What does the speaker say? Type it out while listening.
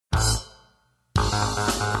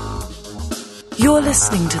You're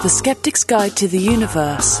listening to The Skeptic's Guide to the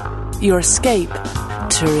Universe, your escape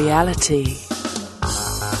to reality.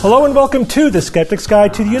 Hello and welcome to The Skeptic's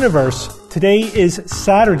Guide to the Universe. Today is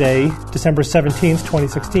Saturday, December 17th,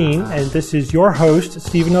 2016, and this is your host,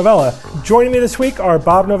 Stephen Novella. Joining me this week are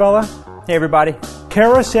Bob Novella. Hey, everybody.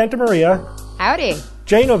 Kara Santamaria. Howdy.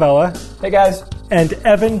 Jay Novella. Hey, guys. And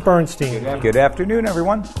Evan Bernstein. Good afternoon,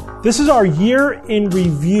 everyone. This is our year in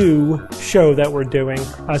review show that we're doing.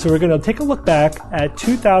 So we're going to take a look back at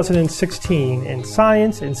 2016 in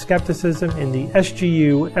science, in skepticism, in the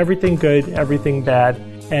SGU, everything good, everything bad.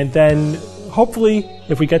 And then hopefully,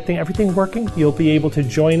 if we get everything working, you'll be able to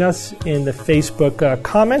join us in the Facebook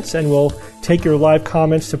comments, and we'll take your live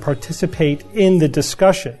comments to participate in the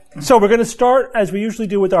discussion. So we're going to start, as we usually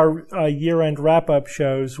do with our year-end wrap-up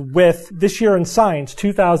shows, with This Year in Science,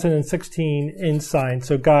 2016 in Science.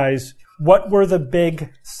 So guys, what were the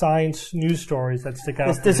big science news stories that stick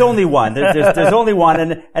out? There's only one. There's only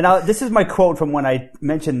one. And this is my quote from when I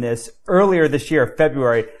mentioned this earlier this year,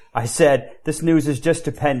 February. I said, "This news is just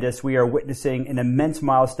stupendous. We are witnessing an immense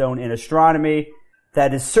milestone in astronomy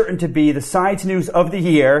that is certain to be the science news of the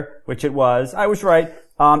year," which it was. I was right.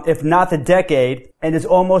 If not the decade, and is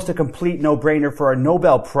almost a complete no-brainer for a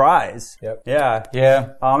Nobel Prize. Yep. Yeah.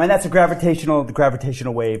 And that's the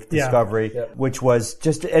gravitational wave discovery, which was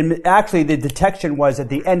and actually the detection was at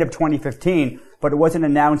the end of 2015, but it wasn't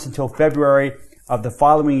announced until February of the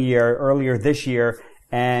following year, earlier this year,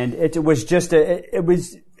 and it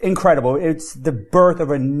was incredible. It's the birth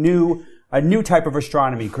of a new type of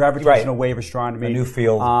astronomy, gravitational wave astronomy. A new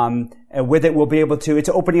field. And with it, we'll be able to, it's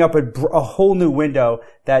opening up a whole new window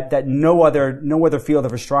that no other field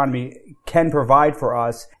of astronomy can provide for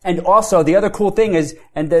us. And also, the other cool thing is,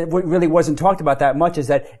 and that really wasn't talked about that much, is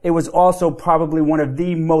that it was also probably one of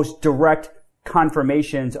the most direct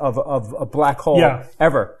confirmations of a black hole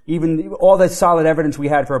ever. Even all the solid evidence we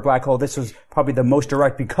had for a black hole, this was probably the most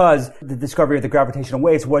direct because the discovery of the gravitational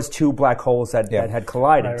waves was two black holes that had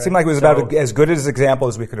collided. Right. It seemed like it was about as good as example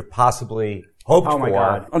as we could have possibly hoped for. Oh my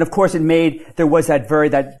God. And of course there was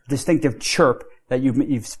that distinctive chirp that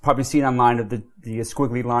you've probably seen online of the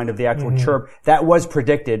squiggly line of the actual chirp that was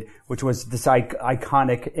predicted, which was this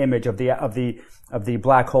iconic image of the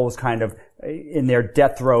black holes kind of in their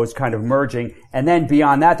death throes kind of merging. And then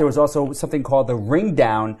beyond that, there was also something called the ring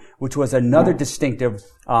down, which was another distinctive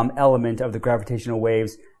element of the gravitational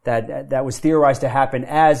waves that was theorized to happen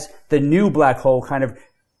as the new black hole kind of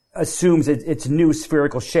assumes its new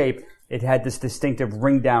spherical shape. It had this distinctive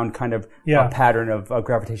ring down kind of pattern of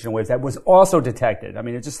gravitational waves that was also detected. I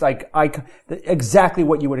mean, it's just like exactly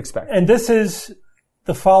what you would expect. And this is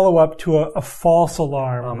the follow-up to a false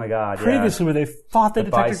alarm. Oh my God! Previously, where they thought they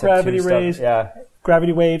detected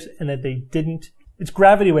gravity waves, and that they didn't. It's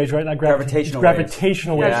gravity waves, right? Not gravitational waves.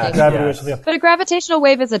 Gravitational waves. Yeah. Gravity waves. But a gravitational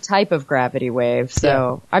wave is a type of gravity wave,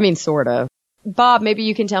 so I mean, sort of. Bob, maybe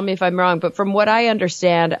you can tell me if I'm wrong, but from what I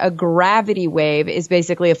understand, a gravity wave is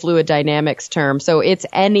basically a fluid dynamics term. So it's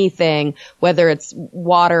anything, whether it's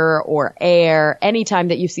water or air, anytime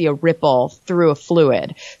that you see a ripple through a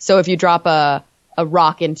fluid. So if you drop a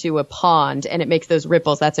rock into a pond and it makes those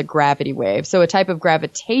ripples, that's a gravity wave. So a type of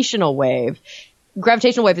gravitational wave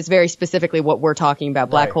is very specifically what we're talking about,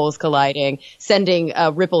 black holes colliding, sending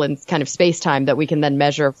a ripple in kind of space-time that we can then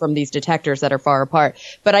measure from these detectors that are far apart.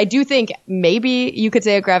 But I do think maybe you could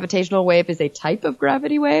say a gravitational wave is a type of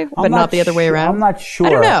gravity wave, but not the other way around. I'm not sure. I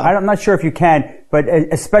don't know. I'm not sure if you can, but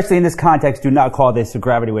especially in this context, do not call this a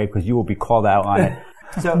gravity wave because you will be called out on it.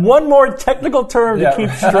 So one more technical term to keep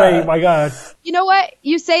straight. My God. You know what?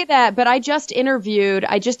 You say that, but I just did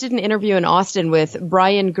an interview in Austin with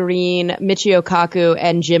Brian Greene, Michio Kaku,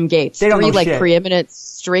 and Jim Gates. They don't know three shit. Preeminent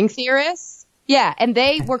string theorists. Yeah, and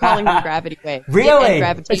they were calling them gravity waves. Really?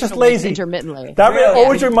 And it's just lazy. Intermittently. That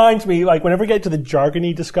always reminds me, like whenever we get to the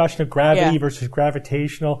jargony discussion of gravity versus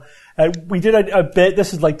gravitational, we did a bit,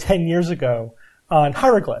 this is like 10 years ago, on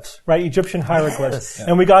hieroglyphs, right? Egyptian hieroglyphs. Yes.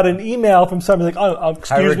 And we got an email from somebody like,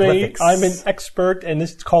 excuse me, I'm an expert, and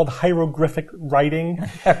this is called hieroglyphic writing,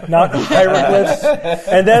 not hieroglyphs.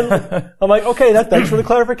 And then I'm like, okay, thanks for the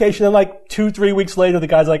clarification. And like 2-3 weeks later, the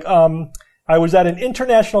guy's like, I was at an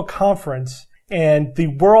international conference, and the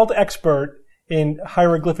world expert in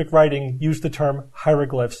hieroglyphic writing used the term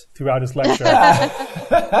hieroglyphs throughout his lecture.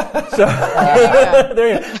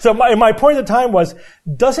 There you go. So my point at the time was,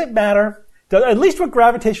 does it matter? At least with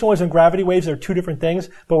gravitational waves and gravity waves, they're two different things.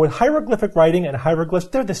 But with hieroglyphic writing and hieroglyphs,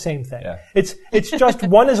 they're the same thing. Yeah. It's just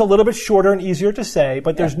one is a little bit shorter and easier to say,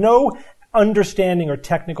 but there's no understanding or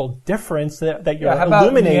technical difference that you're how about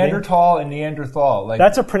illuminating. Neanderthal and Neanderthal?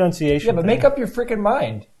 That's a pronunciation. Yeah, but make up your freaking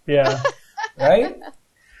mind. Yeah. right?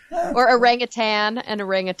 Or orangutan and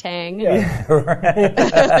orangutan.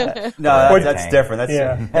 Yeah. No, that's different.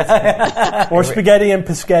 That's or spaghetti and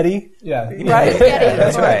Pischetti. Yeah. right.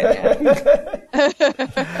 That's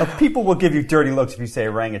right. People will give you dirty looks if you say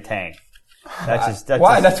orangutan. That's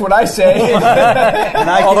Why? That's what I say.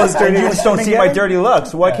 and you just don't see my dirty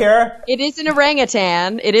looks. What, Kara? It is an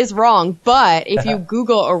orangutan. It is wrong, but if you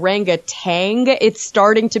Google orangutan, it's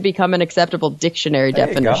starting to become an acceptable dictionary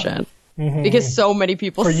definition. Because so many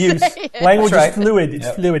people For use. it. Language That's is right. fluid.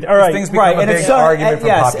 It's fluid. All right. Things become a big argument for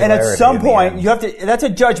and popularity at some in the point end. you have to. That's a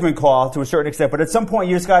judgment call to a certain extent. But at some point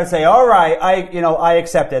you just got to say, "All right, I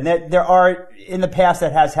accept it." And there are in the past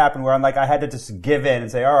that has happened where I'm like, I had to just give in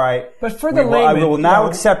and say, "All right." But for the I layman, will now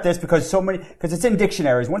accept this because it's in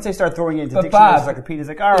dictionaries. Once they start throwing it into But dictionaries, Bob, like it's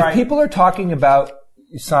like, all if right. people are talking about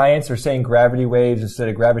science or saying gravity waves instead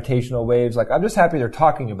of gravitational waves, like I'm just happy they're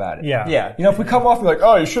talking about it. Yeah. Yeah. You know, if we come off and like,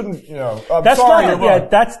 oh, you shouldn't, I'm That's sorry, not, you're wrong.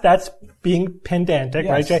 that's being pedantic,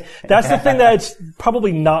 right, Yes. Jay? That's the thing that's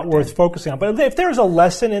probably not worth focusing on. But if there's a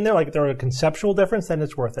lesson in there, like there's a conceptual difference, then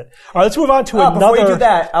it's worth it. All right, let's move on to another. Before you do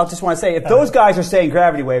that, I'll just want to say, if those guys are saying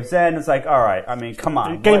gravity waves, then it's like, all right. I mean, come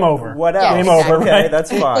on. Game over. What else? Yeah, Game over, Okay, right?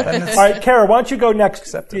 that's fine. All right, Kara, why don't you go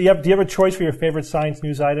next? Do you have a choice for your favorite science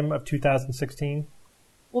news item of 2016?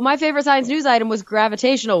 Well, my favorite science news item was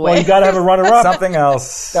gravitational Well, waves. you got to have a runner-up. Something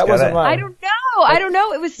else. That wasn't mine. I don't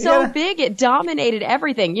know. It was so big. It dominated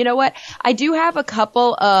everything. You know what? I do have a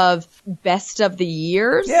couple of best of the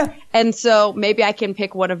years. Yeah. And so maybe I can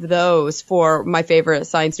pick one of those for my favorite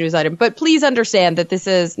science news item. But please understand that this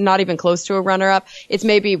is not even close to a runner-up. It's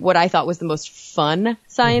maybe what I thought was the most fun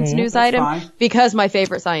science news item fine. because my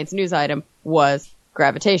favorite science news item was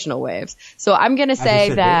gravitational waves. So I'm going to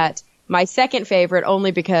say that my second favorite,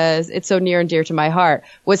 only because it's so near and dear to my heart,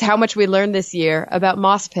 was how much we learned this year about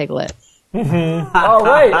moss piglets. Oh,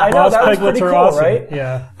 right. I know. Moss That was piglets pretty are cool, awesome. right?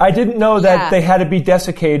 Yeah. I didn't know that Yeah. they had to be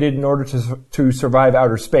desiccated in order to survive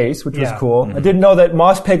outer space, which was Yeah. cool. I didn't know that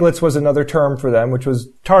moss piglets was another term for them, which was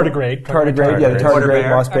Tardigrade. tardigrade. Yeah, the Water tardigrade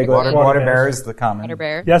bear. moss piglet. Water bear is the common. Butter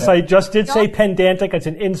bear. Yes, I just did say pedantic. It's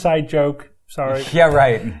an inside joke. Sorry. Yeah,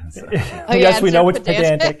 right. Oh, Yes, yeah, we know it's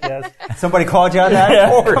pedantic. pedantic. Yes. Somebody called you on that? Yeah.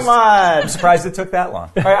 Of course. Come on. I'm surprised it took that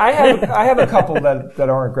long. All right, I have a couple that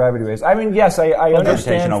aren't gravity waves. I mean, yes, I understand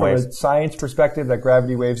gravitational from a waves. science perspective that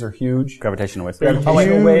gravity waves are huge. Gravitational waves.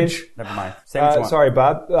 Gravitational waves. Never mind. Say what you want. Sorry,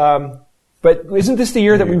 Bob. But isn't this the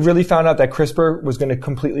year that we really found out that CRISPR was going to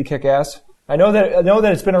completely kick ass? I know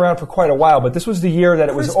that it's been around for quite a while, but this was the year that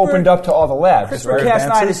it was CRISPR- opened up to all the labs. CRISPR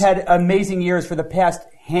Cas9 has had amazing years for the past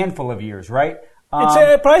handful of years, right?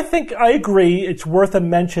 But I think I agree. It's worth a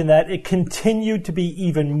mention that it continued to be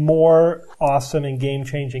even more awesome and game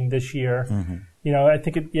changing this year. You know, I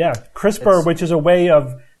think CRISPR, which is a way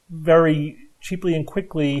of very cheaply and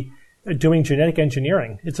quickly doing genetic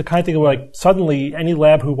engineering. It's the kind of thing where, like, suddenly any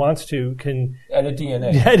lab who wants to can Edit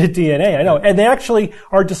DNA. edit DNA. I know, and they actually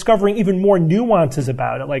are discovering even more nuances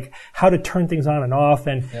about it, like how to turn things on and off,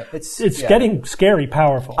 and it's getting scary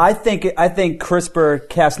powerful. I think CRISPR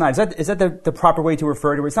Cas9 is that the proper way to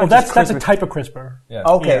refer to it? It's not That's just a CRISPR. type of CRISPR. Yeah.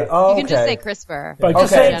 Okay. Yeah. Oh, You can just okay. say CRISPR. But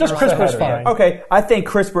just Okay. say CRISPR's fine. Okay, I think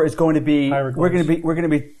CRISPR is going to be. Hieroglyphs. We're going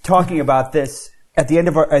to be talking about this at the end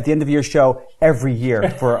of your show every year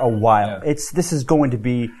for a while. This is going to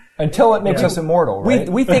be. Until it makes us immortal, right?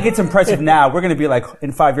 We think it's impressive now. We're going to be like,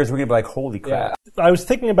 in 5 years, we're going to be like, holy crap. Yeah. I was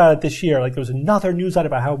thinking about it this year. Like, there was another news item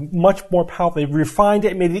about how much more powerful. They refined it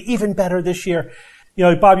and made it even better this year. You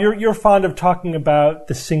know, Bob, you're fond of talking about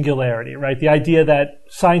the singularity, right? The idea that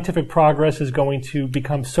scientific progress is going to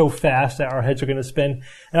become so fast that our heads are going to spin.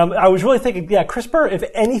 And I was really thinking, CRISPR, if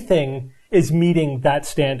anything, is meeting that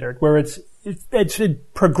standard, where it's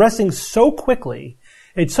progressing so quickly.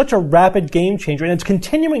 It's such a rapid game changer, and it's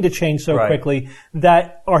continuing to change so quickly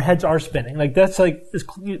that our heads are spinning. Like, that's like,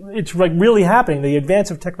 it's like really happening. The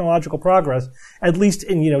advance of technological progress, at least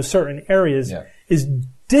in, certain areas, is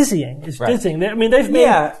dizzying. It's dizzying. I mean, they've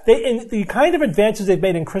made, the kind of advances they've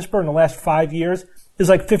made in CRISPR in the last 5 years is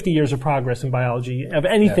like 50 years of progress in biology of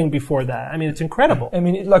anything before that. I mean, it's incredible. I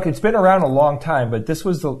mean, look, it's been around a long time, but this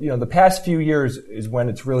was the past few years is when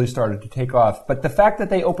it's really started to take off. But the fact that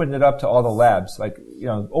they opened it up to all the labs, like,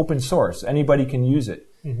 open source, anybody can use it.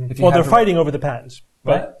 Well, they're fighting over the patents.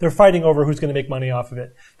 But What? they're fighting over who's going to make money off of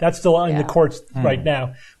it. That's still in the courts right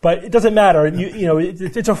now. But it doesn't matter.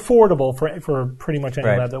 It's affordable for pretty much any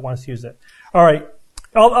lab that wants to use it. All right.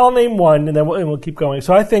 I'll name one, and then we'll keep going.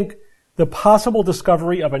 So I think the possible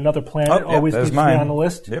discovery of another planet always needs to be on the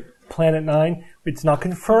list. Yep. Planet 9. It's not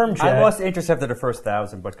confirmed yet. I lost interest after the first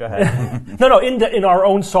 1,000, but go ahead. No, in our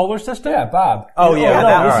own solar system. Yeah, Bob. Oh, yeah.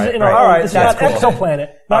 No, this is in our own. This is not cool.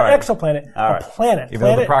 exoplanet. Not exoplanet. All right. A planet. Even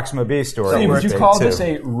though the Proxima B story. So would you big, call too. this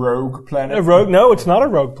a rogue planet? A rogue? No, it's not a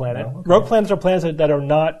rogue planet. No, okay. Rogue planets are planets that are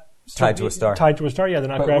not tied to a star? Tied to a star, yeah. They're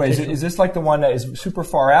not But wait, gravitational. is this like the one that is super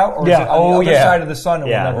far out? Or Yeah. is it on the other yeah. side of the sun and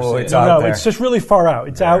Yeah. we'll never Oh, see it's it? out No, there. it's just really far out.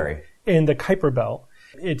 It's Very. out in the Kuiper Belt.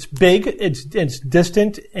 It's big, it's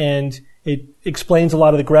distant, and it explains a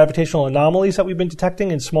lot of the gravitational anomalies that we've been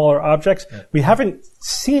detecting in smaller objects. Yeah. We haven't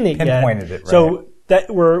seen it Pinpointed yet. it, right. So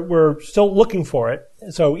that we're still looking for it.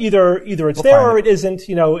 So either it's there or it isn't.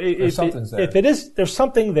 You know, something's there. If it is, there's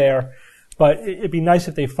something there. But it'd be nice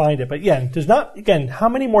if they find it. But how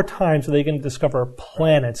many more times are they going to discover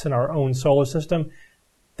planets in our own solar system?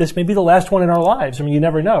 This may be the last one in our lives. I mean, you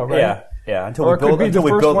never know, right? Yeah. Until Or we it could build, be until the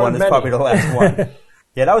we first build one one, of it's many. probably the last one.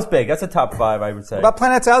 Yeah, that was big. That's a top 5, I would say. What about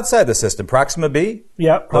planets outside the system? Proxima B?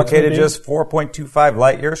 Yeah. Located just 4.25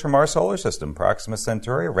 light years from our solar system. Proxima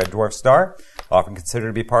Centauri, a red dwarf star, often considered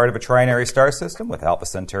to be part of a trinary star system with Alpha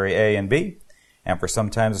Centauri A and B. And for some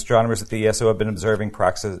time, astronomers at the ESO have been observing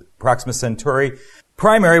Proxima Centauri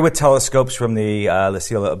primary with telescopes from the La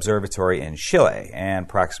Silla Observatory in Chile. And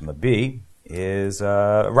Proxima B is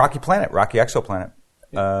a rocky planet, rocky exoplanet.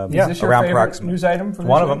 Is this your around favorite Proxima. news item from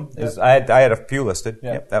One this of them week? is. I had a few listed.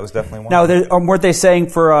 Yeah. Yep, that was definitely one. Now, weren't they saying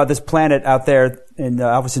for this planet out there in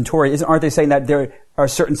Alpha Centauri, aren't they saying that there are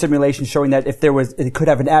certain simulations showing that if it could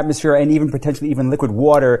have an atmosphere and even potentially even liquid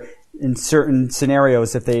water in certain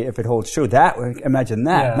scenarios if it holds true? Imagine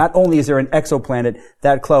that. Yeah. Not only is there an exoplanet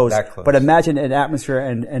that close, but imagine an atmosphere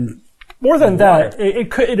and more than that,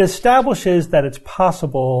 it establishes that it's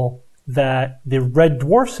possible that the red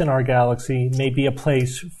dwarfs in our galaxy may be a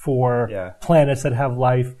place for planets that have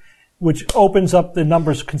life, which opens up the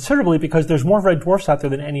numbers considerably because there's more red dwarfs out there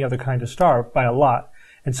than any other kind of star by a lot.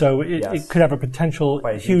 And so it could have a potential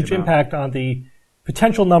huge impact on the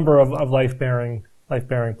potential number of life-bearing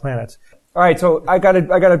planets. All right, so I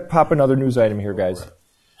gotta pop another news item here, guys.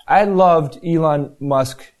 I loved Elon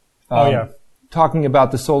Musk talking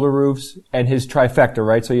about the solar roofs and his trifecta,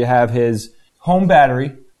 right? So you have his home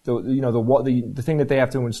battery, the thing that they have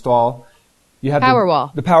to install. You have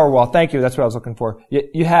Powerwall. The Powerwall. Thank you. That's what I was looking for.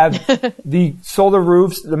 You have the solar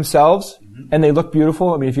roofs themselves, and they look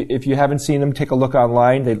beautiful. I mean, if you haven't seen them, take a look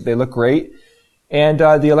online. They look great. And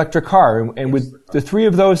the electric car. And with the three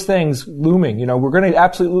of those things looming, we're going to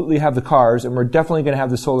absolutely have the cars, and we're definitely going to have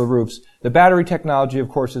the solar roofs. The battery technology, of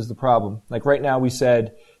course, is the problem. Like right now, we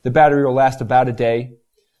said the battery will last about a day,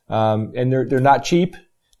 and they're not cheap.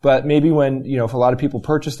 But maybe when, if a lot of people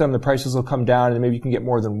purchase them, the prices will come down and maybe you can get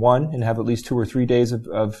more than one and have at least 2 or 3 days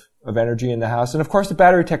of energy in the house. And of course, the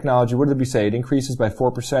battery technology, what did we say? It increases by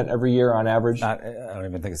 4% every year on average. I don't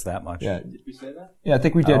even think it's that much. Yeah. Did we say that? Yeah, I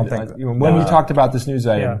think we did. When we talked about this news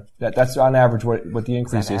item, that's on average what the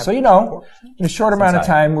increase is. So, in a short amount of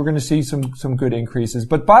time, we're going to see some good increases.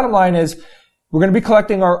 But bottom line is, we're going to be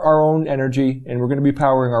collecting our own energy and we're going to be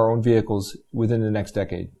powering our own vehicles within the next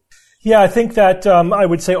decade. Yeah, I think that I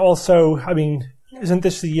would say also, isn't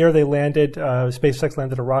this the year they landed, SpaceX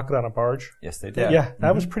landed a rocket on a barge? Yes, they did. Yeah,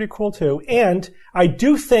 that was pretty cool too. And I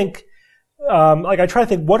do think, I try to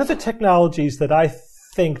think, what are the technologies that I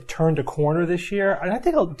think turned a corner this year? And I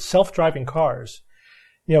think self-driving cars,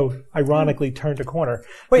 ironically turned a corner.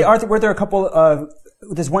 Wait, were there a couple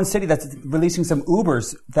there's one city that's releasing some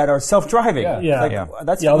Ubers that are self-driving.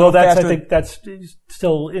 Although I think that's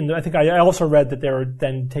still I think I also read that they were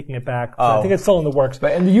then taking it back. So I think it's still in the works.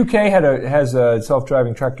 And the UK has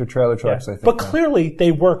self-driving tractor-trailer trucks, I think. But clearly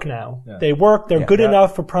they work now. Yeah. They work. They're good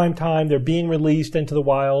enough for prime time. They're being released into the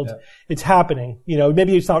wild. Yeah. It's happening.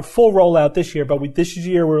 Maybe it's not full rollout this year, but this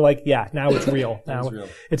year we're like, now it's real. Now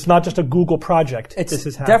it's not just a Google project. This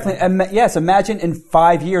is happening. Definitely. Yes. Imagine in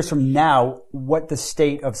 5 years from now what the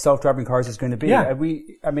state of self-driving cars is going to be. Yeah. It'll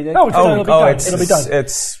be done. It'll be done.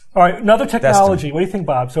 It's all right. Another technology. What do you think,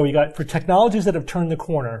 Bob? So we got for technologies that have turned the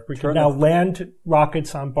corner. We can now land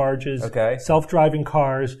rockets on barges. Okay. Self-driving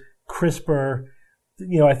cars, CRISPR.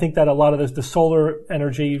 I think that a lot of the solar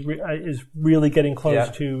energy is really getting close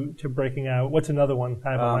to breaking out. What's another one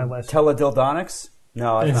I have on my list? Teledildonics?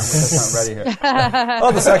 No, that's not ready here.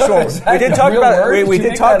 Oh, the sexual. We did talk about. We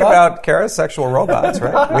did talk about Kara's sexual robots,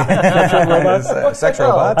 right? Sexual robots. Sex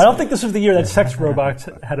robots. I don't think this was the year that sex robots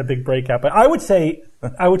had a big breakout, but I would say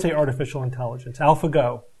artificial intelligence.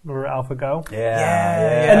 AlphaGo. Remember AlphaGo?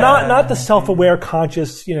 Yeah. And not the self-aware,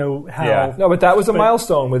 conscious, how. Yeah. No, but that was a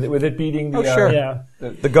milestone with it beating the sure.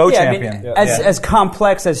 The Go champion. As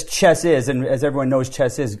complex as chess is, and as everyone knows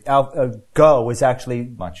chess is, Go is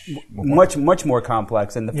actually much more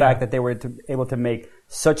complex. And the fact that they were able to make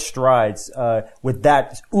such strides with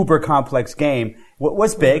that uber complex game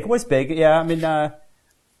was big. Yeah, I mean, I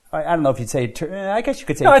don't know if you'd say. I guess you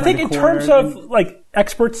could say. No, I think in terms of like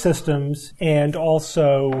expert systems and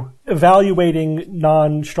also evaluating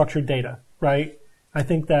non-structured data, right? I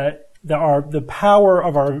think that the power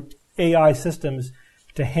of our AI systems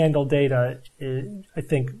to handle data, I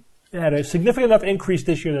think, had a significant enough increase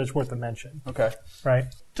this year that it's worth a mention. Okay. Right.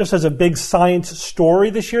 Just as a big science story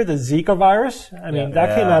this year, the Zika virus. I mean,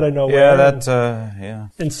 that came out of nowhere.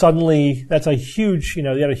 And suddenly, that's a huge,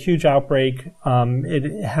 they had a huge outbreak.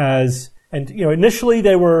 It has, and, initially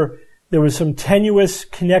there was some tenuous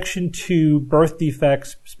connection to birth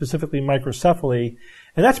defects, specifically microcephaly.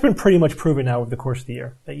 And that's been pretty much proven now over the course of the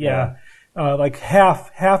year. That, like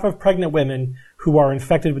half of pregnant women who are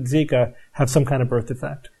infected with Zika have some kind of birth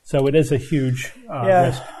defect. So it is a huge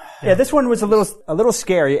risk. Yeah, this one was a little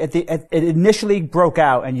scary. It initially broke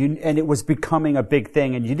out, and it was becoming a big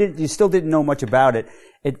thing, and you still didn't know much about it.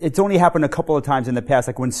 It's only happened a couple of times in the past.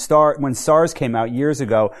 Like when SARS came out years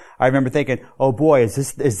ago, I remember thinking, "Oh boy, is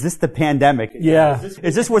this the pandemic? Yeah,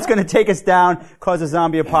 is this what's going to take us down, cause a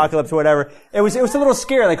zombie apocalypse or whatever?" It was a little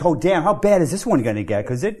scary. Like, oh damn, how bad is this one going to get?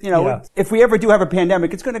 Because if we ever do have a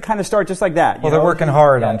pandemic, it's going to kind of start just like that. Well, they're working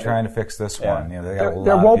hard on trying to fix this one. They got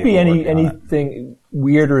there won't be anything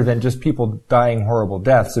weirder than just people dying horrible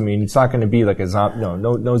deaths. I mean, it's not going to be like a zombie.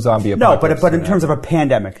 No zombie apocalypse. No, but in terms of a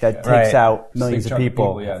pandemic that takes out millions of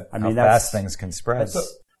people. Yeah. I mean, how fast things can spread.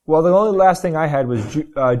 Well, the only last thing I had was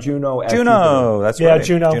Juno. Juno, that's right.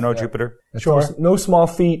 Juno, Jupiter. Sure. No small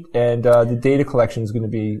feat, and the data collection is going to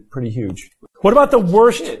be pretty huge. What about the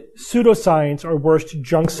worst pseudoscience or worst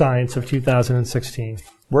junk science of 2016?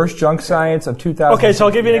 Worst junk science of 2016. Okay, so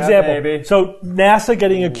I'll give you an example. Baby. So NASA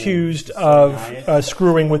getting accused of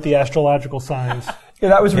screwing with the astrological signs. Yeah,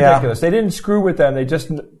 that was ridiculous. They didn't screw with them. They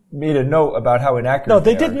just made a note about how inaccurate No,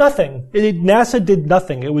 they did nothing. NASA did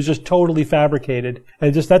nothing. It was just totally fabricated.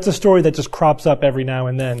 And that's a story that just crops up every now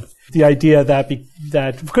and then. The idea that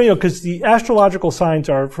because the astrological signs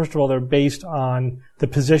are, first of all, they're based on the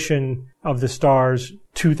position of the stars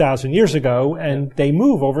 2,000 years ago, and they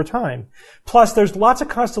move over time. Plus, there's lots of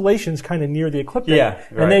constellations kind of near the ecliptic. Yeah,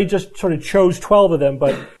 right. And they just sort of chose 12 of them,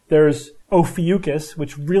 but there's Ophiuchus,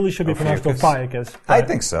 which really should be pronounced Ophiuchus. I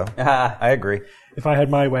think so. I agree. If I had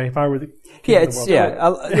my way, if I were the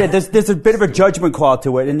there's a bit of a judgment call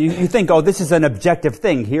to it, and you think, oh, this is an objective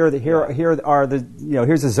thing. Here's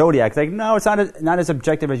the zodiac. It's like, no, it's not as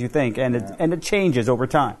objective as you think, and it changes over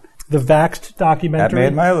time. The Vaxxed documentary.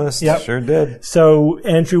 That made my list. Yep. Sure did. So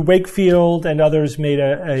Andrew Wakefield and others made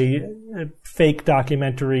a fake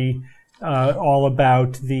documentary all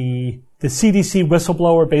about the CDC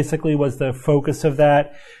whistleblower. Basically, was the focus of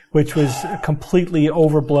that, which was a completely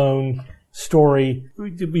overblown story.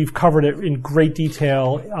 We've covered it in great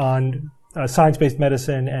detail on science-based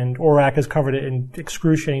medicine, and ORAC has covered it in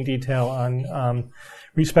excruciating detail on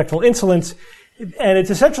respectful insolence. And it's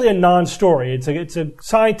essentially a non-story. It's a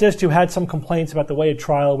scientist who had some complaints about the way a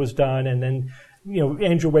trial was done, and then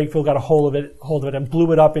Andrew Wakefield got a hold of it and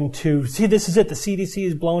blew it up into, see, this is it. The CDC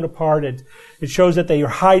is blown apart. It shows that they are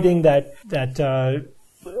hiding that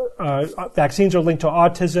vaccines are linked to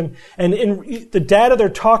autism. And in the data they're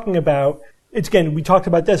talking about, we talked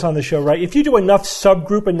about this on the show, right? If you do enough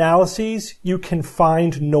subgroup analyses, you can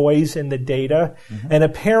find noise in the data. Mm-hmm. And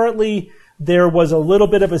apparently there was a little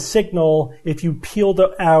bit of a signal if you peeled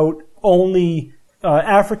out only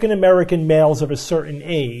African-American males of a certain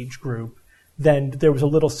age group, then there was a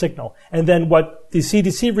little signal. And then what the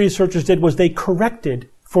CDC researchers did was they corrected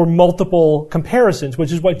for multiple comparisons,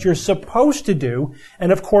 which is what you're supposed to do.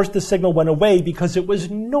 And of course, the signal went away because it was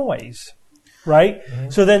noise, right? Mm-hmm.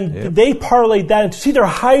 So then they parlayed that into, see, they're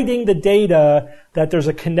hiding the data that there's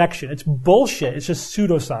a connection. It's bullshit. It's just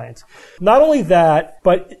pseudoscience. Not only that,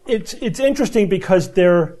 but it's interesting because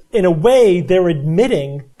in a way, they're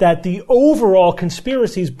admitting that the overall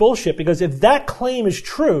conspiracy is bullshit, because if that claim is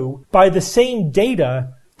true, by the same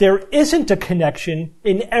data, there isn't a connection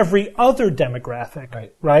in every other demographic,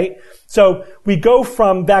 right? So we go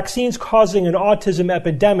from vaccines causing an autism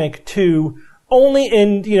epidemic to only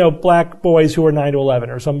in, black boys who are 9 to 11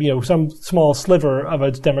 or some small sliver of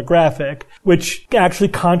its demographic, which actually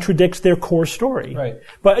contradicts their core story. Right.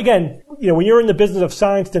 But again, when you're in the business of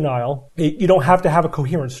science denial, you don't have to have a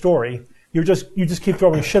coherent story. You just keep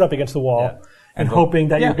throwing shit up against the wall. and hoping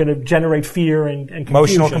that you're going to generate fear and confusion.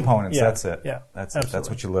 Emotional components. Yeah. That's it. Yeah, That's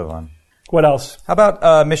what you live on. What else? How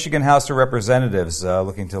about Michigan House of Representatives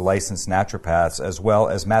looking to license naturopaths, as well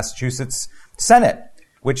as Massachusetts Senate,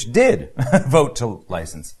 which did vote to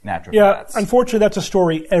license naturopaths. Yeah, unfortunately, that's a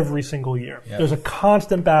story every single year. Yeah. There's a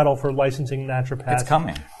constant battle for licensing naturopaths. It's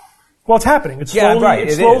coming. Well, it's happening. It's slowly,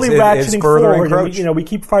 it's slowly ratcheting forward. And we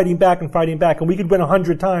keep fighting back, and we could win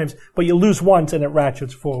 100 times, but you lose once and it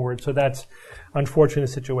ratchets forward. So that's unfortunate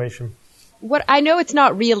situation. What I know, it's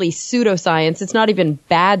not really pseudoscience. It's not even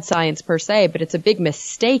bad science per se, but it's a big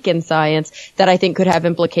mistake in science that I think could have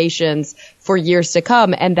implications for years to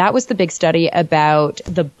come. And that was the big study about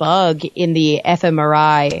the bug in the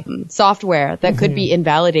fMRI software that could be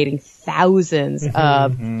invalidating thousands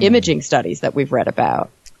of imaging studies that we've read about.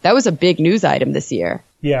 That was a big news item this year.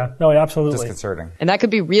 Yeah, no, absolutely. Disconcerting. And that could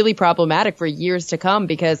be really problematic for years to come,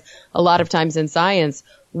 because a lot of times in science,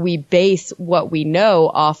 we base what we know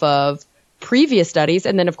off of previous studies.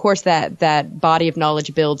 And then, of course, that body of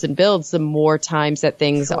knowledge builds and builds the more times that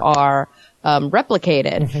things are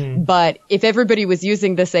replicated. But if everybody was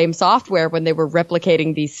using the same software when they were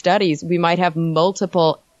replicating these studies, we might have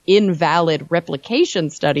multiple invalid replication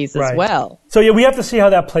studies as well. So yeah, we have to see how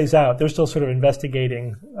that plays out. They're still sort of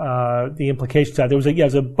investigating the implications of that. There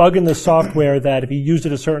was a bug in the software that if you used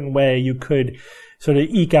it a certain way, you could sort of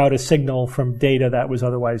eke out a signal from data that was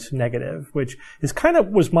otherwise negative, which is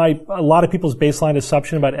was a lot of people's baseline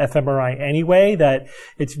assumption about fMRI anyway, that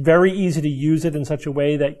it's very easy to use it in such a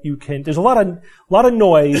way that you can, there's a lot of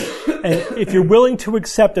noise, and if you're willing to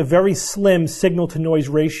accept a very slim signal to noise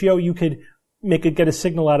ratio, you could get a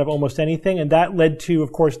signal out of almost anything. And that led to,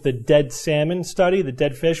 of course, the dead salmon study, the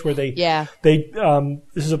dead fish, where they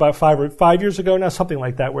this is about 5 years ago now, something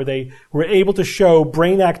like that, where they were able to show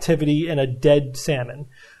brain activity in a dead salmon,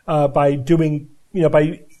 by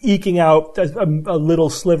eking out a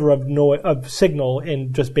little sliver of signal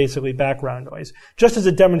in just basically background noise, just as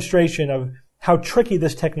a demonstration of how tricky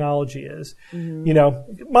this technology is.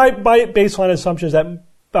 My baseline assumption is that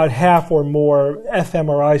about half or more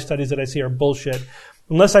fMRI studies that I see are bullshit.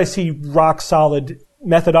 Unless I see rock solid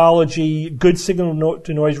methodology, good signal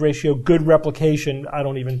to noise ratio, good replication, I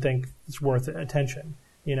don't even think it's worth attention.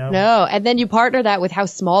 No, and then you partner that with how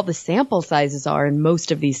small the sample sizes are in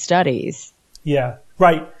most of these studies. Yeah,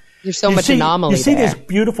 right. There's so much anomaly. You see these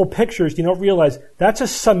beautiful pictures, you don't realize that's a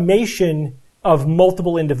summation of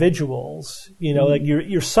multiple individuals. Like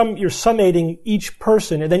you're summating each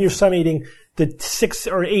person, and then you're summating the 6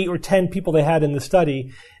 or 8 or 10 people they had in the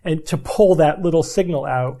study, and to pull that little signal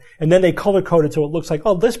out. And then they color code it so it looks like,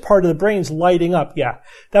 oh, this part of the brain's lighting up. Yeah.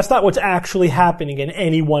 That's not what's actually happening in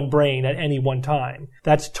any one brain at any one time.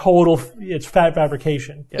 That's it's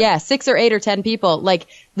fabrication. Yeah, 6 or 8 or 10 people. Like,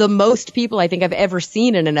 the most people I think I've ever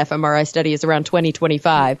seen in an fMRI study is around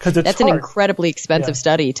 20-25. That's hard. An incredibly expensive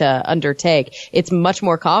study to undertake. It's much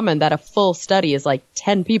more common that a full study is like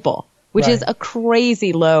 10 people, which is a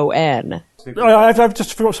crazy low N. I've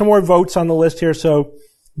just some more votes on the list here. So,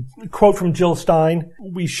 quote from Jill Stein: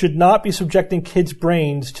 "We should not be subjecting kids'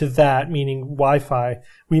 brains to that," meaning Wi-Fi.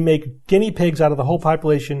 "We make guinea pigs out of the whole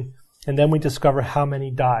population, and then we discover how many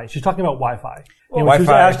die." She's talking about Wi-Fi.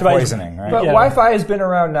 Wi-Fi poisoning, right? But Wi-Fi has been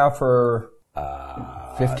around now for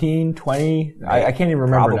 15, 20, I can't even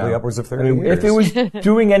remember Probably now. upwards of 30 years. If it was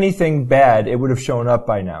doing anything bad, it would have shown up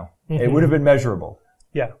by now. It would have been measurable.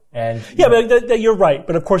 Yeah. And but you're right.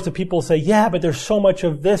 But of course, the people say, yeah, but there's so much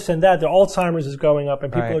of this and that. The Alzheimer's is going up,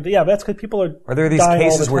 and people but that's because people are. Are there these dying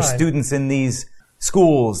cases all the where time. students in these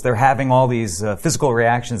schools, they're having all these physical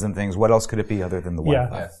reactions and things? What else could it be other than the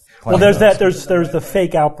Wi-Fi? Yeah. Well, there's that. There's the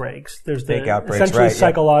fake outbreaks. There's the fake outbreaks, essentially right,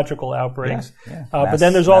 psychological outbreaks. Yeah. But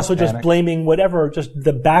then there's also just panic. blaming whatever, just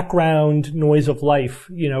the background noise of life.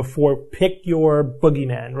 For pick your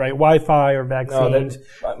boogeyman, right? Wi-Fi or vaccines.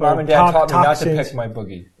 Mom and Dad taught me not to pick my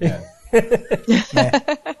boogie. Yeah.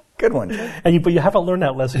 Good one. But you haven't learned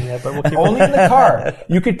that lesson yet. But we'll keep Only in the car.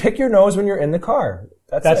 You could pick your nose when you're in the car.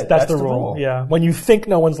 That's the rule. Yeah. When you think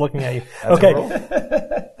no one's looking at you. That's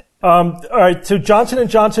okay. All right. So Johnson &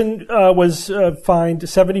 Johnson was fined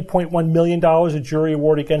 $70.1 million, a jury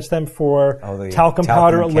award against them for talcum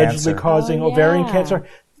powder allegedly causing ovarian cancer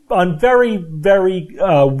on very, very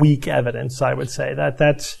weak evidence, I would say.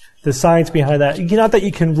 That's the science behind that. Not that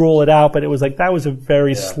you can rule it out, but it was like that was a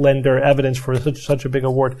very slender evidence for such a big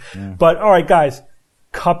award. But all right, guys.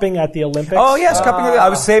 Cupping at the Olympics? Oh, yes, cupping. I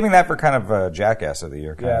was saving that for kind of a Jackass of the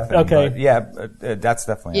Year kind of thing. Okay. But that's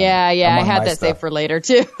definitely I had that saved for later,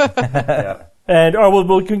 too. And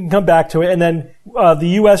we can come back to it. And then the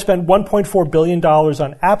U.S. spent $1.4 billion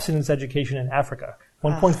on abstinence education in Africa.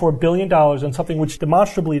 $1.4 billion on something which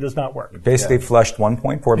demonstrably does not work. Basically flushed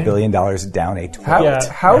 $1.4 billion down a toilet.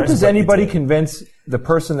 How does anybody convince the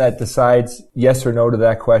person that decides yes or no to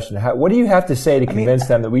that question? What do you have to say to convince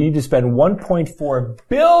them that we need to spend $1.4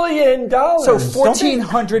 billion? So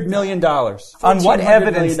 $1,400 million. On what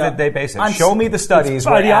evidence did they base it? Show me the studies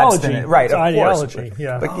where ideology. abstinent. Right, it's of ideology, course.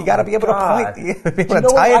 yeah. But you got to be able to point, be able You to know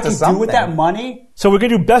tie what it I to can do with that something. money? So we're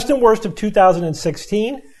going to do best and worst of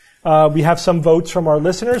 2016. We have some votes from our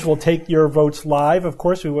listeners. We'll take your votes live. Of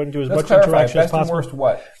course, we wouldn't do as much interaction as best and possible. worst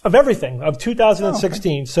what? Of everything, of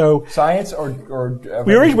 2016. So Science or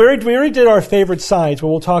we already did our favorite science, but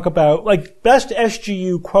we'll talk about like best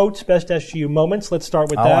SGU quotes, best SGU moments. Let's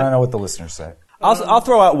start with I want to that. know what the listeners say. I'll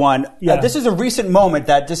throw out one. Yeah. This is a recent moment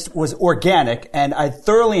that just was organic, and I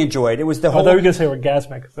thoroughly enjoyed. It was the I whole thought you were going to say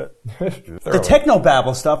orgasmic, but the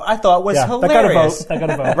technobabble stuff. I thought was yeah, hilarious. that got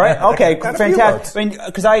a vote. Right? Okay, Got a few fantastic. I mean,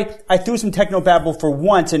 because I threw some technobabble for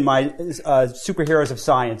once in my superheroes of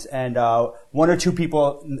science, and one or two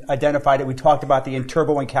people identified it. We talked about the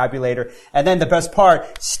turbo encabulator, and then the best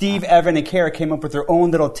part, Steve, Evan, and Kara came up with their own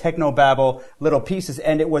little technobabble little pieces,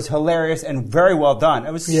 and it was hilarious and very well done.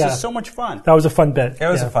 It was just so much fun. That was a fun bit. It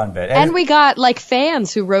was a fun bit. And we got like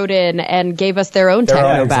fans who wrote in and gave us their own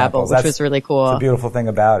technobabble, examples. which That's was really cool. the beautiful thing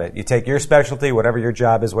about it. You take your specialty, whatever your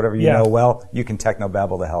job is, whatever you know well, you can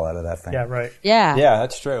technobabble the hell out of that thing. Yeah, right. Yeah. Yeah,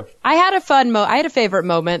 that's true. I had a I had a favorite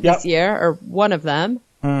moment this year, or one of them.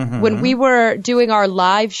 Mm-hmm. When we were doing our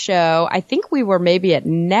live show, I think we were maybe at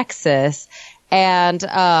Nexus, and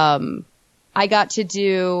I got to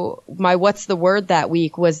do my What's the Word that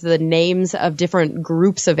week was the names of different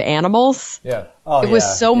groups of animals. Yeah. Oh, It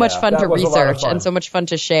was so much fun That to was a lot of research fun. and so much fun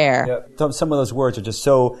to share. Yep. Some of those words are just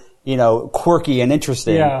so, quirky and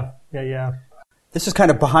interesting. Yeah. This is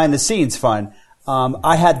kind of behind the scenes fun.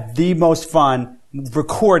 I had the most fun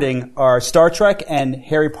recording our Star Trek and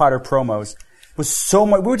Harry Potter promos. It was so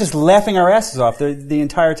much. We were just laughing our asses off the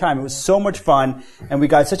entire time. It was so much fun, and we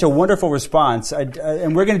got such a wonderful response.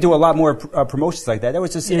 And we're going to do a lot more promotions like that. That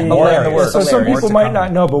was just hilarious. So some people might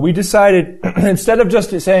not know, but we decided instead of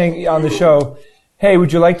just saying on the show, hey,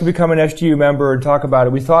 would you like to become an SGU member and talk about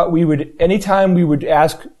it? We thought we would, anytime we would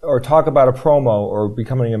ask or talk about a promo or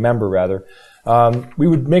becoming a member rather, we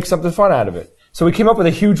would make something fun out of it. So we came up with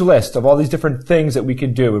a huge list of all these different things that we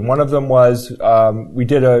could do. And one of them was,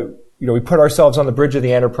 we put ourselves on the bridge of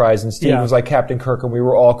the Enterprise, and Steve was like Captain Kirk, and we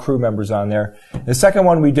were all crew members on there. The second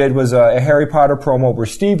one we did was a Harry Potter promo where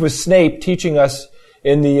Steve was Snape teaching us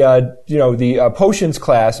in the potions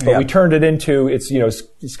class, but we turned it into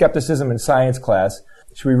skepticism and science class.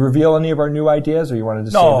 Should we reveal any of our new ideas, or you wanted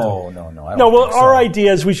to say them? No. Our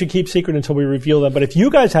ideas we should keep secret until we reveal them. But if you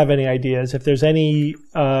guys have any ideas, if there's any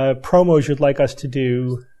promos you'd like us to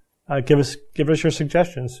do, give us your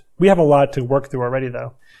suggestions. We have a lot to work through already,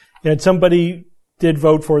 though. And somebody did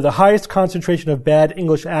vote for the highest concentration of bad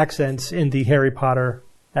English accents in the Harry Potter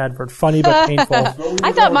advert. Funny but painful.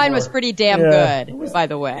 I thought mine was pretty damn good, by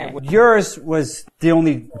the way. Yours was the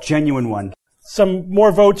only genuine one. Some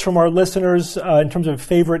more votes from our listeners in terms of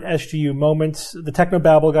favorite SGU moments. The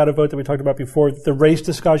Technobabble got a vote that we talked about before. The race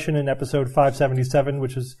discussion in episode 577,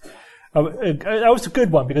 which is that was a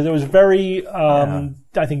good one because it was very, I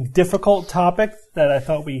think, difficult topic that I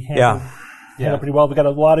thought we handled. Pretty well. We got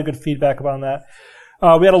a lot of good feedback about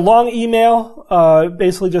that. We had a long email,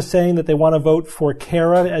 basically just saying that they want to vote for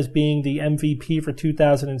Kara as being the MVP for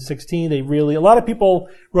 2016. A lot of people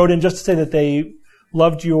wrote in just to say that they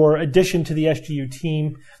loved your addition to the SGU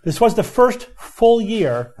team. This was the first full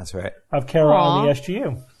year. That's right. Of Kara on the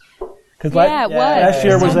SGU. Because it was. Last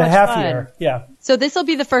year was so a half fun. year. Yeah. So this will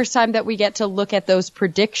be the first time that we get to look at those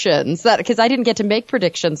predictions. Because I didn't get to make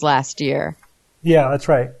predictions last year. Yeah, that's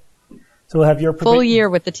right. So we'll have your full year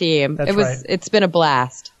with the team. That's It's been a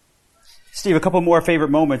blast. Steve, a couple more favorite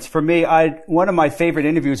moments for me. One of my favorite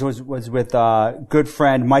interviews was with good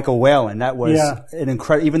friend Michael Whalen. That was an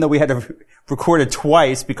incredible. Even though we had to record it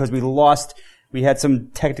twice because we had some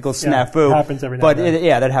technical snafu. It happens every now and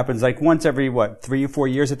then. That happens like once every 3 or 4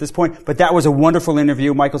 years at this point. But that was a wonderful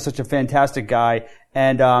interview. Michael's such a fantastic guy.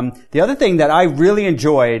 And the other thing that I really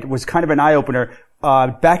enjoyed was kind of an eye opener.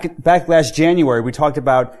 Back last January, we talked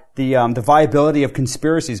about the viability of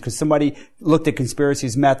conspiracies because somebody looked at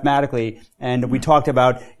conspiracies mathematically, and we talked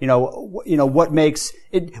about what makes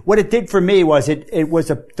it. What it did for me was it was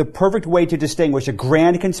the perfect way to distinguish a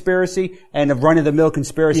grand conspiracy and a run-of-the-mill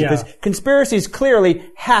conspiracy because conspiracies clearly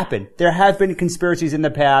happen. There have been conspiracies in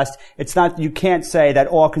the past. It's not you can't say that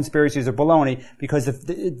all conspiracies are baloney because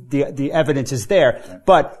the evidence is there.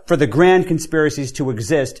 But for the grand conspiracies to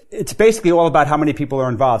exist, it's basically all about how many people are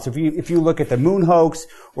involved. So if you look at the moon hoax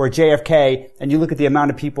or JFK, and you look at the amount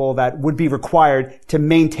of people that would be required to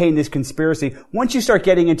maintain this conspiracy, once you start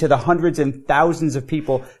getting into the hundreds and thousands of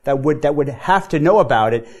people that would have to know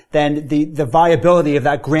about it, then the viability of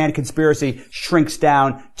that grand conspiracy shrinks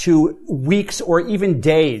down to weeks or even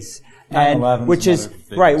days. And which is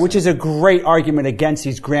a great argument against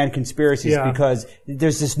these grand conspiracies, because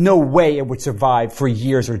there's just no way it would survive for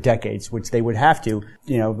years or decades, which they would have to,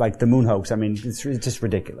 like the moon hoax. I mean, it's just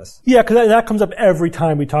ridiculous. Yeah, because that comes up every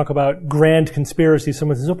time we talk about grand conspiracies.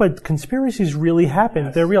 Someone says, "Oh, but conspiracies really happen.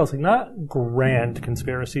 Yes. They're real." It's like, not grand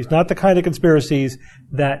conspiracies, not the kind of conspiracies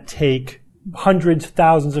that take hundreds,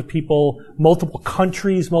 thousands of people, multiple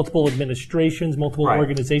countries, multiple administrations, multiple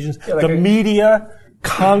organizations, the media,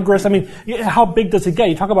 Congress. I mean, how big does it get?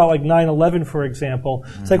 You talk about like 9/11, for example.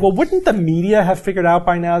 It's like, well, wouldn't the media have figured out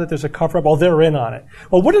by now that there's a cover-up? Well, they're in on it.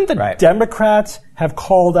 Well, wouldn't the Democrats have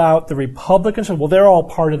called out the Republicans? Well, they're all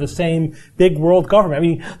part of the same big world government. I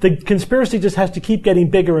mean, the conspiracy just has to keep getting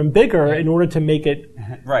bigger and bigger in order to make it,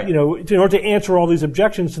 in order to answer all these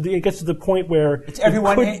objections. So it gets to the point where it's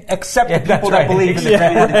everyone except the people that believe in the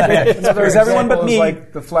grand. There's everyone but me.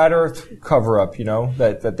 Like the flat Earth cover-up,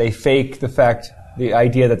 that they fake the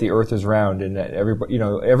idea that the Earth is round, and that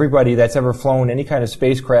everybody that's ever flown any kind of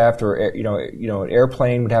spacecraft or an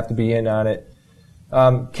airplane would have to be in on it.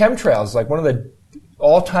 Chemtrails, like one of the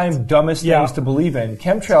all-time dumbest things to believe in.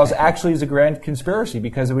 Chemtrails actually is a grand conspiracy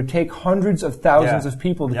because it would take hundreds of thousands of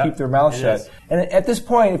people to keep their mouths shut. And at this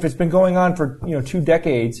point, if it's been going on for 2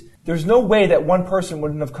 decades, there's no way that one person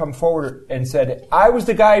wouldn't have come forward and said, "I was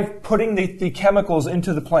the guy putting the chemicals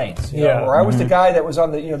into the planes," or "I was the guy that was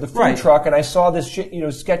on the food truck and I saw this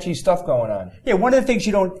sketchy stuff going on." Yeah, one of the things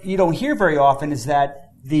you don't hear very often is that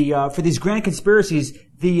for these grand conspiracies,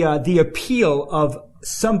 the appeal of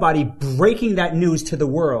somebody breaking that news to the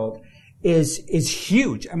world is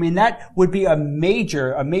huge. I mean, that would be a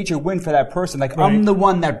major win for that person. Like, I'm the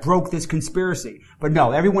one that broke this conspiracy. But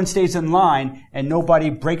no, everyone stays in line and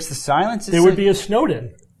nobody breaks the silence. There would be a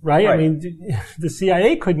Snowden, right? I mean, the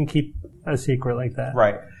CIA couldn't keep a secret like that.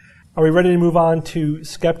 Right. Are we ready to move on to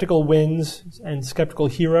skeptical wins and skeptical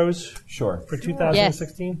heroes? Sure. For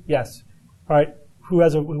 2016? Yes. All right. Who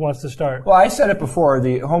wants to start? Well, I said it before,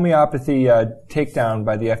 the homeopathy takedown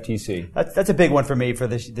by the FTC. That's a big one for me for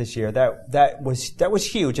this year. That was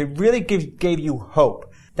huge. It really gave you hope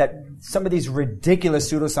that some of these ridiculous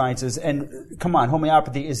pseudosciences, and come on,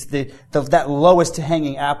 homeopathy is that lowest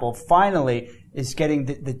hanging apple, finally is getting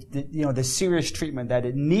the serious treatment that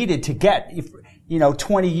it needed to get.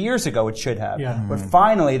 20 years ago it should have. Yeah. But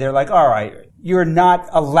finally they're like, all right, you're not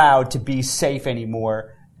allowed to be safe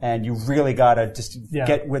anymore. And you really got to just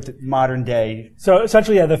get with modern day. So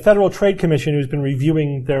essentially, the Federal Trade Commission, who's been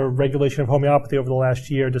reviewing their regulation of homeopathy over the last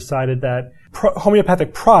year, decided that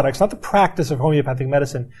homeopathic products, not the practice of homeopathic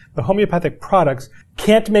medicine, but homeopathic products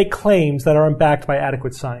can't make claims that aren't backed by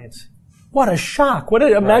adequate science. What a shock.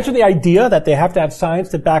 Imagine the idea that they have to have science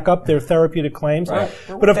to back up their therapeutic claims. Right.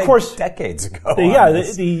 But of course, decades ago.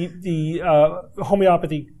 The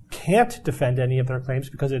homeopathy can't defend any of their claims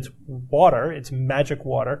because it's water, it's magic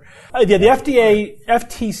water. The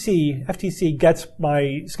FTC gets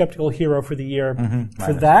my skeptical hero for the year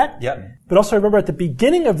for that. Yep. But also remember at the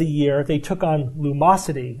beginning of the year, they took on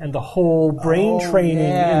Lumosity and the whole brain training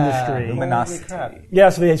industry. Luminosity. Yeah,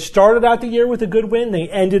 so they started out the year with a good win. They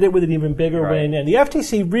ended it with an even bigger win. And the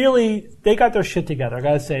FTC they got their shit together, I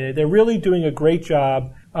gotta say. They're really doing a great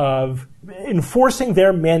job of enforcing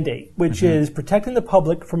their mandate, which is protecting the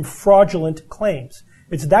public from fraudulent claims.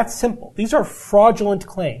 It's that simple. These are fraudulent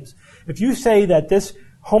claims. If you say that this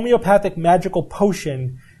homeopathic magical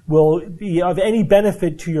potion will be of any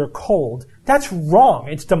benefit to your cold, that's wrong.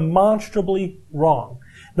 It's demonstrably wrong.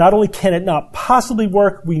 Not only can it not possibly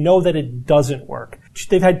work, we know that it doesn't work.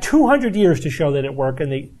 They've had 200 years to show that it works,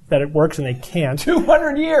 and they can't.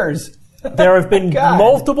 200 years! There have been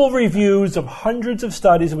multiple reviews of hundreds of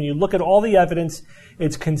studies, and when you look at all the evidence,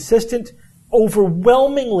 it's consistent,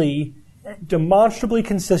 overwhelmingly, demonstrably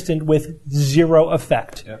consistent with zero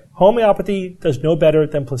effect. Yep. Homeopathy does no better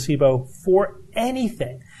than placebo for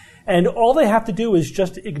anything. And all they have to do is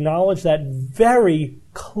just acknowledge that very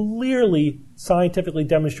clearly scientifically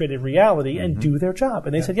demonstrated reality and do their job.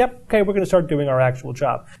 And they said, yep, okay, we're going to start doing our actual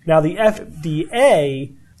job. Now, the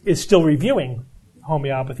FDA is still reviewing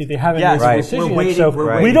homeopathy. They haven't made a decision we're waiting,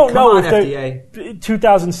 so we don't know if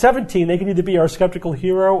 2017 they can either be our skeptical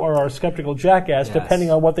hero or our skeptical jackass,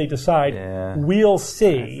 depending on what they decide. Yeah. We'll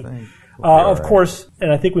see. Of course,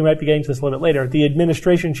 and I think we might be getting to this a little bit later, the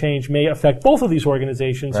administration change may affect both of these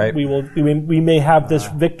organizations. Right. We may have this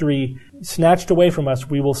victory snatched away from us.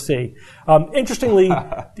 We will see. Interestingly,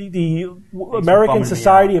 the American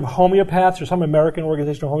Society of Homeopaths, or some American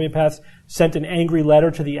organization of homeopaths, sent an angry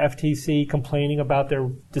letter to the FTC complaining about their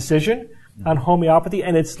decision on homeopathy,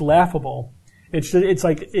 and it's laughable. It's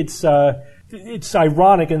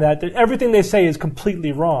ironic in that everything they say is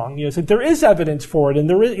completely wrong. So there is evidence for it, and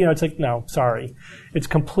there is, it's like, no, sorry. It's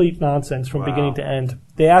complete nonsense from beginning to end.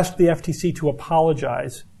 They asked the FTC to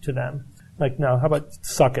apologize to them. Like, no, how about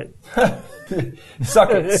suck it? Suck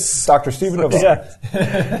it. Dr. Stephen Novak.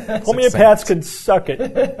 Yeah. Homeopaths can suck it.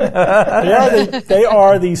 They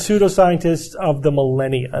are the pseudoscientists of the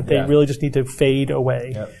millennia. They really just need to fade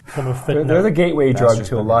away from a footnote. They're the gateway drug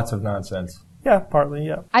to lots of nonsense. Yeah, partly,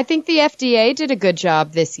 yeah. I think the FDA did a good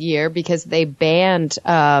job this year because they banned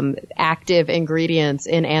active ingredients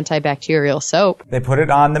in antibacterial soap. They put it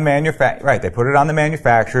on the They put it on the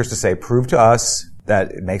manufacturers to say, prove to us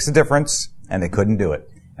that it makes a difference, and they couldn't do it.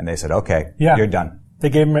 And they said, okay, you're done.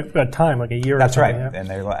 They gave them a time, like a year. That's or right.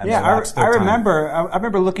 something, And I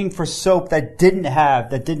remember looking for soap that didn't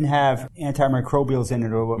have antimicrobials in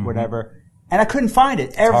it or whatever. And I couldn't find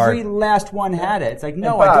it. Every last one had it. It's like,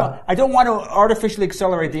 no, I don't want to artificially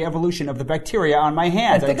accelerate the evolution of the bacteria on my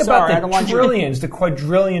hands. Think about the trillions, the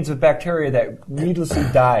quadrillions of bacteria that needlessly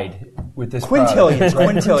died with this quintillions.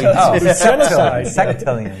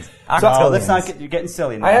 Sextillions. So let's not get, you're getting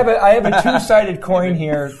silly now. I have a two-sided coin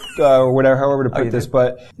here, or whatever, however to put this,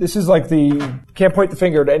 but this is like can't point the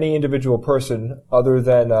finger at any individual person other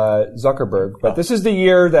than Zuckerberg, but this is the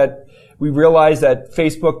year that we realized that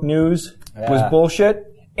Facebook News was bullshit,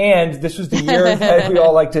 and this was the year that we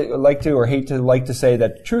all like to or hate to say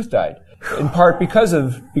that truth died. In part because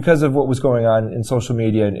of what was going on in social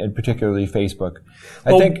media and particularly Facebook.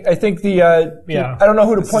 I think I don't know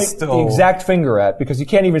who to point the exact finger at, because you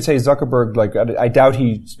can't even say Zuckerberg. Like, I doubt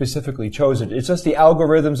he specifically chose it. It's just the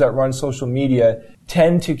algorithms that run social media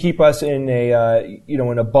tend to keep us in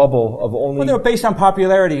in a bubble of only. Well, they're based on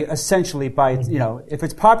popularity, essentially. By if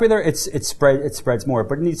it's popular, it spreads more.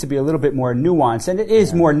 But it needs to be a little bit more nuanced, and it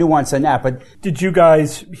is more nuanced than that. But did you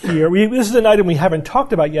guys hear? This is an item we haven't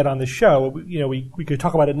talked about yet on the show. We could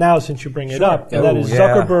talk about it now since you bring it up. And that is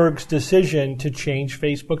Zuckerberg's decision to change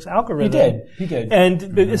Facebook's algorithm. He did.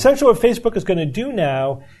 And essentially what Facebook is going to do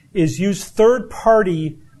now is use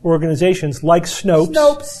third-party organizations like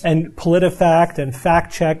Snopes and PolitiFact and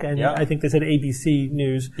FactCheck and I think they said ABC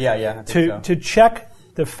News to check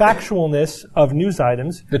the factualness of news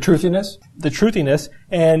items. The truthiness.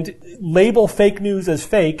 And label fake news as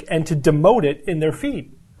fake and to demote it in their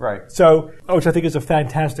feed. Right. So, which I think is a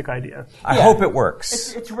fantastic idea. I hope it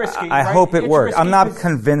works. It's risky. I hope it works. I'm not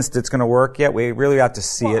convinced it's going to work yet. We really have to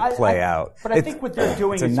see it play out. But I think what they're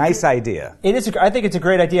doing is a nice idea. It is. I think it's a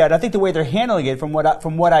great idea, and I think the way they're handling it, from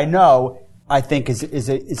what I know, I think is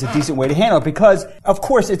a decent way to handle it. Because of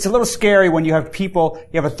course it's a little scary when you have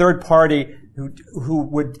a third party who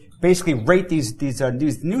would basically rate these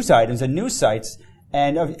news items and news sites.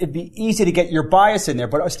 And it'd be easy to get your bias in there.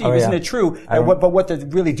 But Steve, isn't it true? But what they're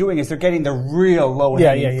really doing is they're getting the real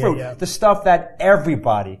low-hanging fruit. Yeah. The stuff that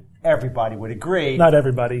everybody would agree. Not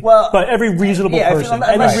everybody. Well, but every reasonable person.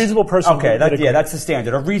 Any reasonable person. Okay, that's the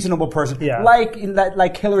standard. A reasonable person. Yeah.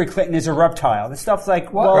 Like Hillary Clinton is a reptile. The stuff's like,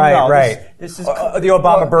 This is the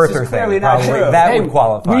Obama birther thing. Not true. That would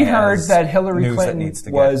qualify. We heard that Hillary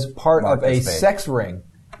Clinton was part of a sex ring.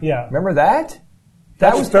 Yeah. Remember that?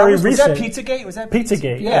 That was very recent. Was that Pizzagate? Was that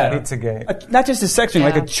Pizzagate? Yeah. Pizzagate. Not just a sex ring,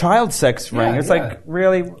 like a child sex ring. It's like,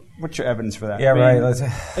 really, what's your evidence for that? Yeah, right.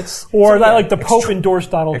 Like the Pope endorsed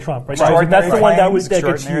Donald Trump, right? That's the one that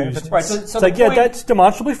gets used. Right. So it's like, that's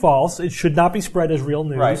demonstrably false. It should not be spread as real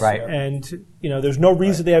news. Right. And, there's no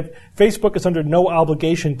reason Facebook is under no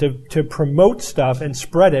obligation to promote stuff and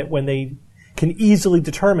spread it when they can easily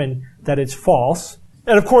determine that it's false.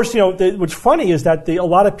 And of course, what's funny is that a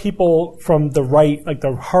lot of people from the right, like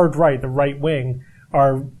the hard right, the right wing,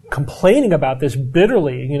 are complaining about this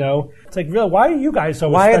bitterly. It's like, really, why are you guys so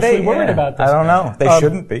especially worried about this? I don't know. They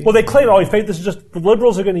shouldn't be. Well, they claim, this is just the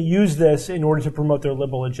liberals are going to use this in order to promote their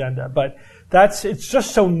liberal agenda. But it's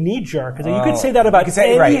just so knee-jerk. You could say that about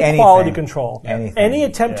any quality control, any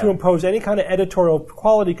attempt to impose any kind of editorial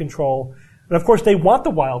quality control. And of course, they want the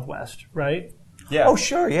Wild West, right? Yeah. Oh,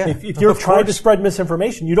 sure, yeah. If you're trying to spread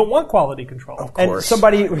misinformation, you don't want quality control. Of course. And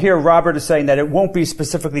somebody here, Robert, is saying that it won't be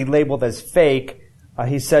specifically labeled as fake.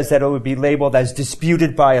 He says that it would be labeled as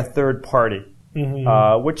disputed by a third party,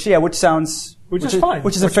 which is fine.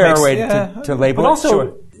 Which is a fair way to label it. But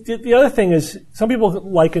also, the other thing is, some people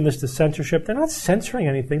liken this to censorship. They're not censoring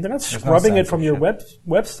anything. They're not scrubbing it from your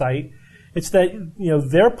website. It's that,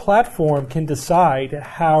 their platform can decide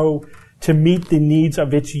how to meet the needs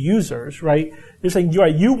of its users, right? They're saying,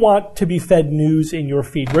 you want to be fed news in your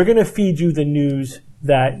feed. We're going to feed you the news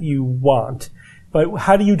that you want. But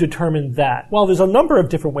how do you determine that? Well, there's a number of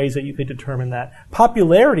different ways that you could determine that.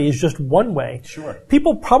 Popularity is just one way. Sure.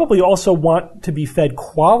 People probably also want to be fed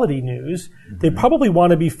quality news. Mm-hmm. They probably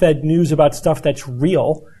want to be fed news about stuff that's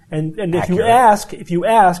real. And if you ask,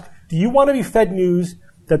 do you want to be fed news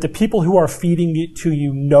that the people who are feeding it to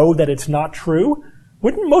you know that it's not true?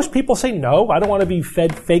 Wouldn't most people say no? I don't want to be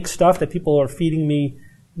fed fake stuff that people are feeding me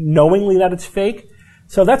knowingly that it's fake.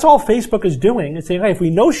 So that's all Facebook is doing. It's saying, hey, if we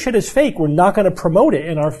know shit is fake, we're not going to promote it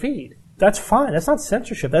in our feed. That's fine. That's not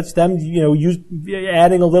censorship. That's them,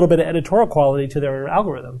 adding a little bit of editorial quality to their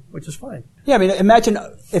algorithm, which is fine. Yeah, I mean, imagine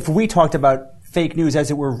if we talked about fake news as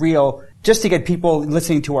it were real, just to get people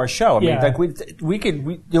listening to our show. I mean, like we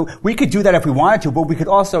could do that if we wanted to, but we could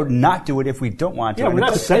also not do it if we don't want to. Yeah, we're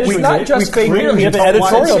not censoring. It's not just fake news. We have it's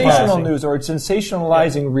editorial sensational news, or it's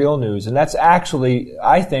sensationalizing real news, and that's actually,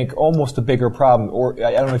 I think, almost a bigger problem. Or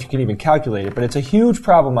I don't know if you can even calculate it, but it's a huge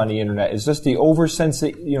problem on the internet. It's just the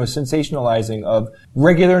sensationalizing of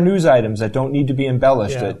regular news items that don't need to be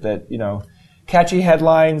embellished. That catchy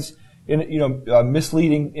headlines.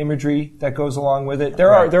 Misleading imagery that goes along with it.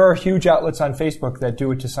 There are huge outlets on Facebook that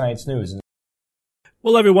do it to science news.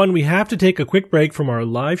 Well, everyone, we have to take a quick break from our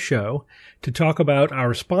live show to talk about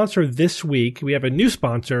our sponsor this week. We have a new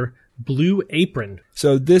sponsor, Blue Apron.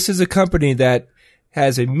 So this is a company that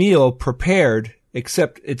has a meal prepared,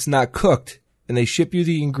 except it's not cooked, and they ship you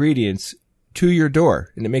the ingredients to your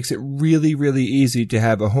door, and it makes it really, really easy to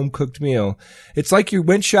have a home-cooked meal. It's like you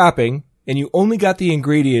went shopping and you only got the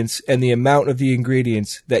ingredients and the amount of the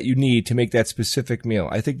ingredients that you need to make that specific meal.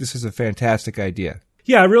 I think this is a fantastic idea.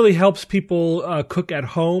 Yeah, it really helps people cook at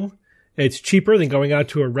home. It's cheaper than going out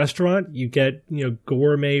to a restaurant. You get,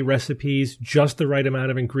 gourmet recipes, just the right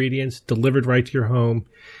amount of ingredients delivered right to your home.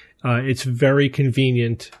 It's very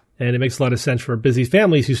convenient, and it makes a lot of sense for busy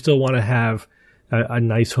families who still want to have a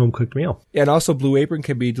nice home-cooked meal. And also, Blue Apron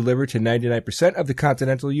can be delivered to 99% of the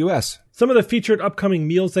continental U.S. Some of the featured upcoming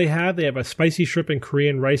meals they have a spicy shrimp and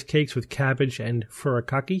Korean rice cakes with cabbage and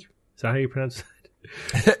furikake. Is that how you pronounce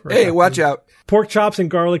that? Hey, watch out. Pork chops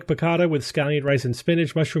and garlic piccata with scallion rice and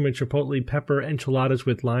spinach, mushroom and chipotle pepper enchiladas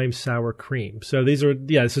with lime sour cream. So this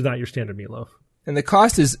is not your standard meatloaf. And the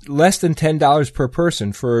cost is less than $10 per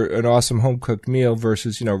person for an awesome home-cooked meal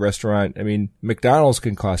versus, restaurant. I mean, McDonald's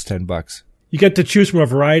can cost $10. You get to choose from a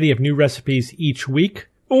variety of new recipes each week,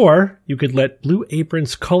 or you could let Blue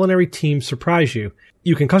Apron's culinary team surprise you.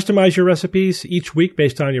 You can customize your recipes each week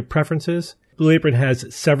based on your preferences. Blue Apron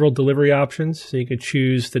has several delivery options, so you can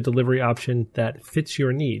choose the delivery option that fits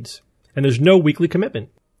your needs. And there's no weekly commitment.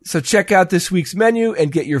 So check out this week's menu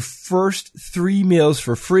and get your first 3 meals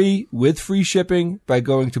for free with free shipping by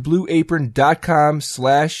going to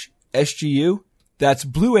blueapron.com/SGU. That's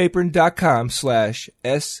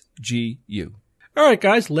blueapron.com/SGU. All right,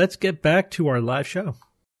 guys, let's get back to our live show.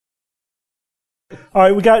 All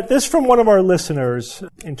right, we got this from one of our listeners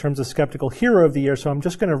in terms of Skeptical Hero of the Year, so I'm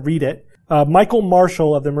just going to read it. Michael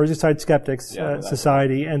Marshall of the Merseyside Skeptics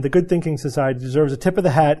Society and the Good Thinking Society deserves a tip of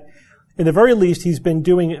the hat. In the very least, he's been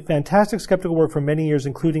doing fantastic skeptical work for many years,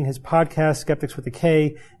 including his podcast, Skeptics with a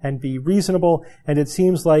K and Be Reasonable, and it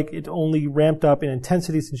seems like it only ramped up in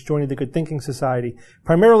intensity since joining the Good Thinking Society.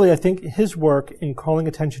 Primarily, I think his work in calling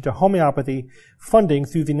attention to homeopathy funding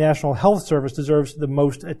through the National Health Service deserves the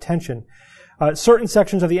most attention. Certain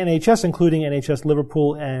sections of the NHS, including NHS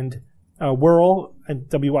Liverpool and Wirral,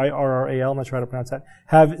 W-I-R-R-A-L, I'm not sure how to pronounce that,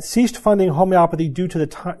 have ceased funding homeopathy due to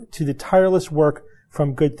the tireless work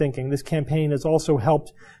from Good Thinking. This campaign has also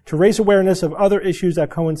helped to raise awareness of other issues that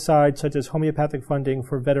coincide, such as homeopathic funding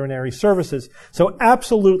for veterinary services. So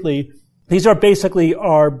absolutely, these are basically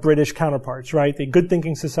our British counterparts, right? The Good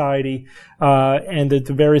Thinking Society and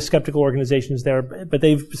the various skeptical organizations there. But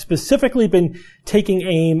they've specifically been taking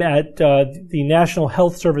aim at the National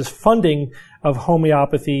Health Service funding of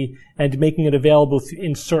homeopathy and making it available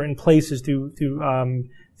in certain places through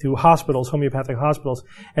hospitals, homeopathic hospitals.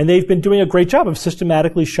 And they've been doing a great job of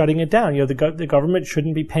systematically shutting it down. The government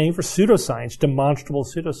shouldn't be paying for pseudoscience, demonstrable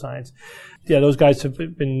pseudoscience. Yeah, those guys have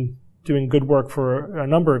been doing good work for a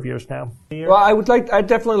number of years now. Well, I'd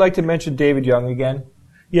definitely like to mention David Young again.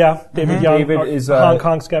 Yeah, David Young. David is Hong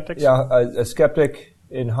Kong Skeptics. Yeah, a skeptic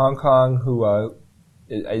in Hong Kong who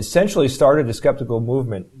essentially started a skeptical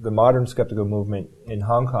movement, the modern skeptical movement in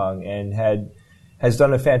Hong Kong, and has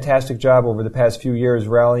done a fantastic job over the past few years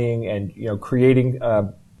rallying and creating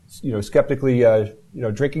skeptically,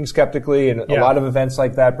 drinking skeptically, and a lot of events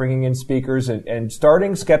like that, bringing in speakers and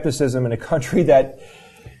starting skepticism in a country that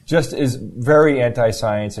just is very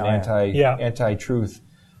anti-science and anti-truth.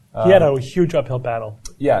 He had a huge uphill battle.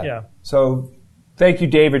 Yeah. So thank you,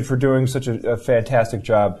 David, for doing such a fantastic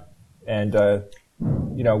job. And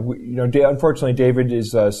unfortunately, David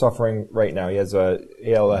is suffering right now. He has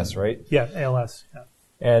ALS, right? Yeah, ALS. Yeah.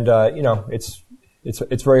 And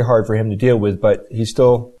it's very hard for him to deal with, but he's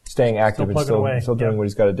still staying active and still doing what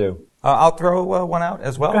he's got to do. I'll throw one out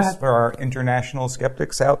as well for our international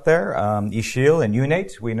skeptics out there. Ishil and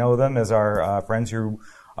Unate, we know them as our friends who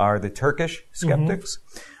are the Turkish skeptics.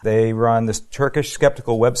 They run this Turkish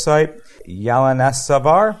skeptical website,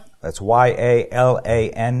 Yalanasavar. That's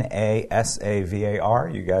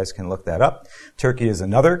Yalanasavar. You guys can look that up. Turkey is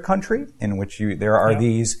another country in which there are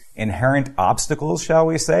these inherent obstacles, shall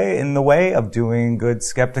we say, in the way of doing good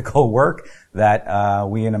skeptical work that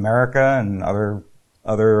we in America and other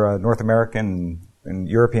North American and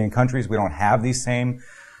European countries, we don't have these same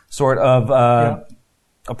sort of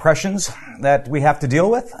oppressions that we have to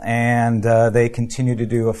deal with, and they continue to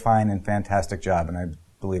do a fine and fantastic job, and I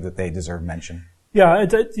believe that they deserve mention. Yeah,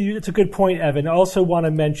 it's a good point, Evan. I also want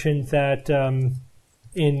to mention that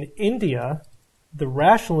in India, the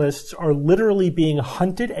rationalists are literally being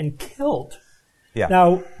hunted and killed. Yeah.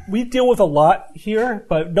 Now, we deal with a lot here,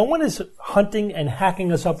 but no one is hunting and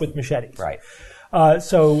hacking us up with machetes. Right.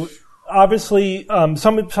 So obviously,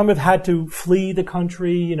 some have had to flee the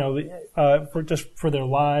country, for their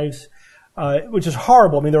lives, which is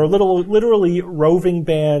horrible. I mean, there are literally roving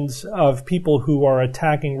bands of people who are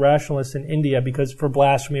attacking rationalists in India because for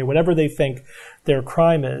blasphemy or whatever they think their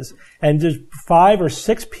crime is. And just 5 or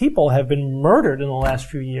 6 people have been murdered in the last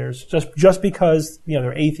few years just because,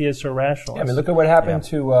 they're atheists or rationalists. Yeah, I mean, look at what happened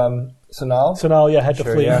to Sonal. Sonal, had to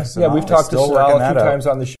flee. Yeah, we've talked to Sonal a few times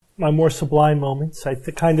on the show. My more sublime moments. I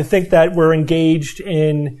kind of think that we're engaged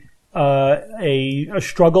in a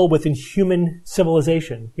struggle within human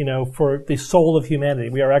civilization, for the soul of humanity.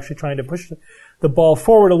 We are actually trying to push the ball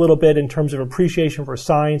forward a little bit in terms of appreciation for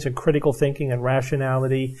science and critical thinking and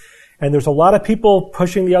rationality. And there's a lot of people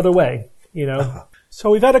pushing the other way,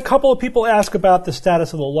 So we've had a couple of people ask about the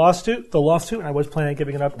status of the lawsuit. And I was planning on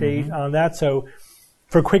giving an update on that. So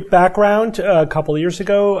for quick background, a couple of years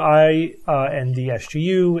ago, I and the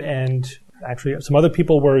SGU and actually some other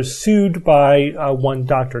people were sued by one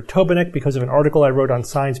Dr. Tobenik because of an article I wrote on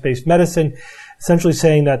science-based medicine, essentially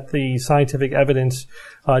saying that the scientific evidence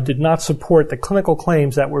did not support the clinical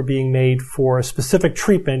claims that were being made for a specific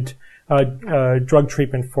treatment, drug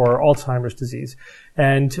treatment for Alzheimer's disease.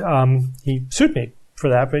 And he sued me for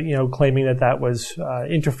that, but claiming that was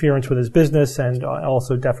interference with his business and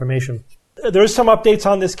also defamation. There's some updates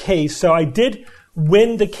on this case. So I did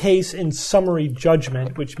win the case in summary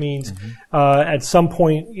judgment, which means at some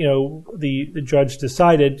point, the judge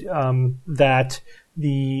decided that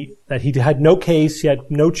he had no case, he had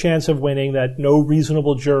no chance of winning, that no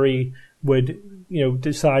reasonable jury would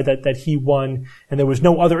decide that he won, and there was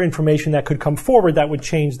no other information that could come forward that would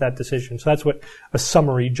change that decision. So that's what a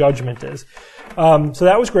summary judgment is. So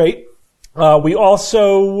that was great. We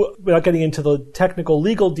also, without getting into the technical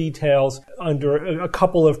legal details, under a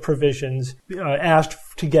couple of provisions, asked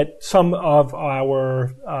to get some of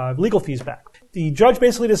our legal fees back. The judge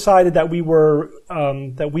basically decided that we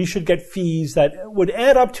should get fees that would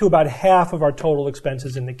add up to about half of our total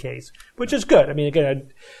expenses in the case, which is good. I mean, again,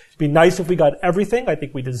 it'd be nice if we got everything. I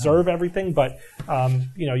think we deserve everything, but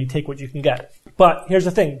you take what you can get. But here's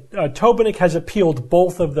the thing: Tobenik has appealed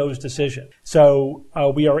both of those decisions, so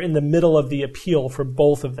we are in the middle of the appeal for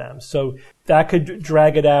both of them. So that could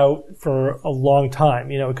drag it out for a long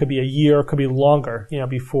time. It could be a year, it could be longer.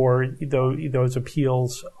 Before those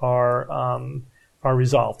appeals are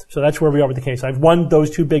resolved. So that's where we are with the case. I've won those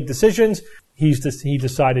 2 big decisions. He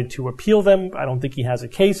decided to appeal them. I don't think he has a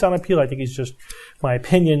case on appeal. I think he's just, my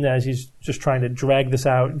opinion, as he's just trying to drag this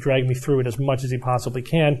out, drag me through it as much as he possibly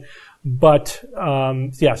can. But,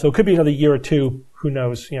 so it could be another year or 2, who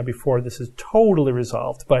knows, before this is totally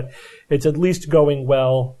resolved. But it's at least going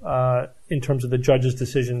well, in terms of the judge's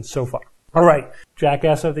decision so far. All right,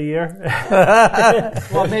 Jackass of the Year.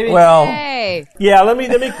 Well, maybe. Yeah. Let me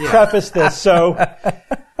preface this. So,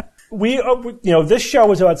 this show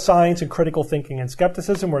is about science and critical thinking and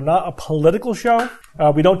skepticism. We're not a political show.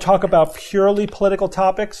 We don't talk about purely political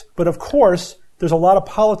topics, but of course, there's a lot of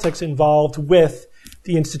politics involved with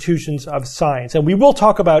the institutions of science. And we will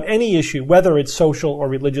talk about any issue, whether it's social or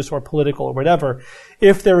religious or political or whatever,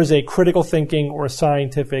 if there is a critical thinking or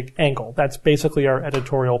scientific angle. That's basically our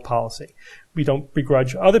editorial policy. We don't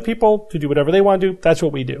begrudge other people to do whatever they want to do. That's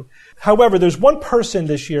what we do. However, there's one person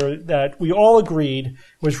this year that we all agreed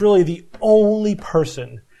was really the only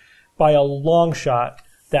person by a long shot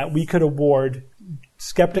that we could award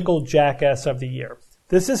Skeptical Jackass of the Year.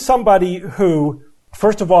 This is somebody who,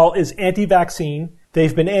 first of all, is anti-vaccine.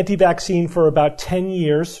 They've been anti-vaccine for about 10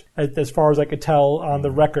 years, as far as I could tell on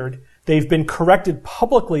the record. They've been corrected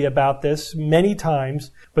publicly about this many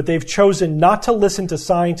times, but they've chosen not to listen to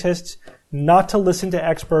scientists, not to listen to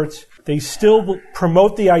experts. They still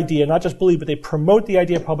promote the idea, not just believe, but they promote the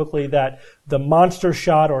idea publicly that the monster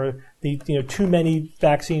shot or the too many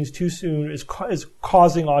vaccines too soon is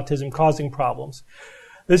causing autism, causing problems.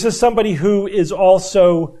 This is somebody who is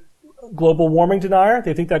also global warming denier.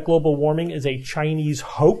 They think that global warming is a Chinese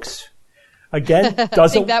hoax. Again, doesn't I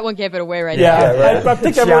think that one gave it away right now. Yeah, I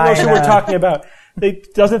think everyone knows who we're talking about. They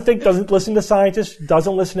doesn't listen to scientists,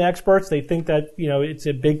 doesn't listen to experts. They think that, it's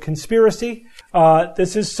a big conspiracy.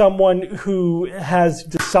 This is someone who has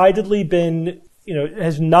decidedly been,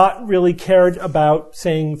 has not really cared about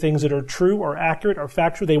saying things that are true or accurate or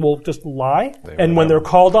factual. They will just lie. And when they're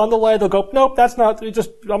called on to lie, they'll go, nope, that's not,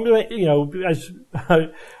 I'm going to, as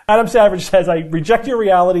Adam Savage says, I reject your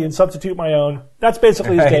reality and substitute my own. That's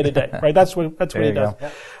basically his day to day, right? That's what he does. Yeah.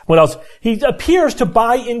 What else? He appears to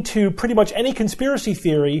buy into pretty much any conspiracy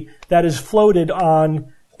theory that is floated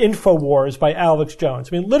on InfoWars by Alex Jones.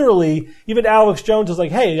 I mean, literally, even Alex Jones is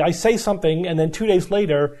like, hey, I say something, and then 2 days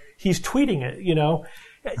later, he's tweeting it,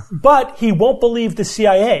 But he won't believe the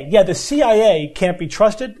CIA. Yeah, the CIA can't be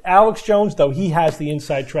trusted. Alex Jones, though, he has the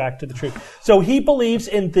inside track to the truth. So he believes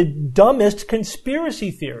in the dumbest conspiracy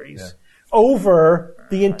theories over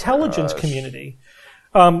the intelligence community.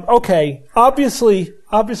 Okay, obviously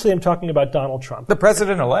I'm talking about Donald Trump. The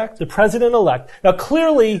president-elect? The president-elect. Now,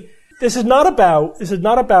 clearly, this is not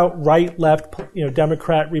about right, left,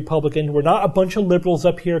 Democrat, Republican. We're not a bunch of liberals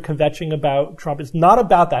up here kvetching about Trump. It's not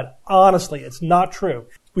about that. Honestly, it's not true.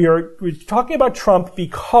 We're talking about Trump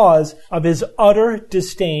because of his utter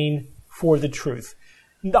disdain for the truth.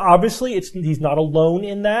 Obviously, he's not alone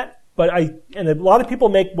in that, but a lot of people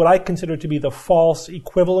make what I consider to be the false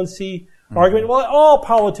equivalency argument. Well, all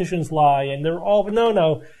politicians lie, and they're all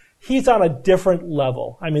no. He's on a different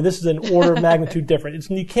level. I mean, this is an order of magnitude different.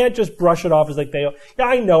 You can't just brush it off as like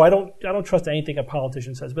I know, I don't trust anything a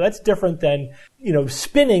politician says, but that's different than,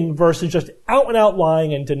 spinning versus just out and out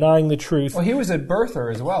lying and denying the truth. Well, he was a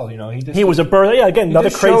birther as well, He was a birther. Yeah, again,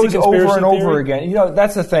 another crazy conspiracy over and theory. over again.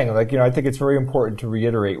 That's the thing. I think it's very important to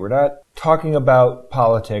reiterate. We're not talking about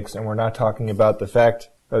politics, and we're not talking about the fact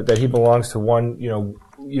that he belongs to one,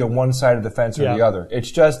 one side of the fence or the other.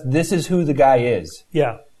 It's just, this is who the guy is.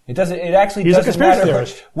 Yeah. It actually He's doesn't matter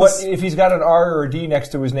theorist. if he's got an R or a D next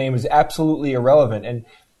to his name is absolutely irrelevant. And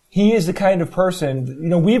he is the kind of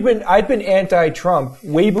person, I've been anti-Trump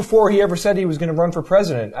way before he ever said he was going to run for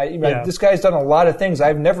president. This guy's done a lot of things.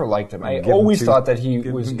 I've never liked him. I always thought that he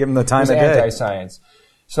was anti-science.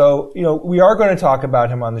 So, we are going to talk about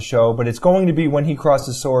him on the show, but it's going to be when he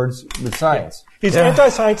crosses swords with science. He's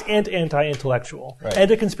anti-science and anti-intellectual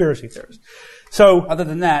and a conspiracy theorist. So, other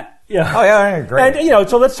than that, great. And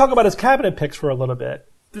so let's talk about his cabinet picks for a little bit.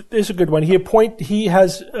 This is a good one. He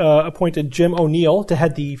has appointed Jim O'Neill to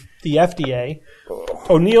head the FDA.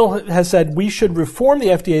 O'Neill has said we should reform the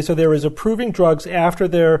FDA so there is approving drugs after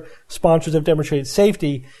their sponsors have demonstrated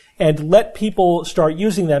safety, and let people start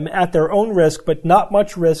using them at their own risk, but not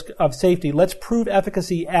much risk of safety. Let's prove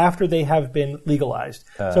efficacy after they have been legalized.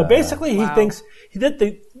 So basically, he thinks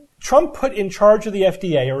that Trump put in charge of the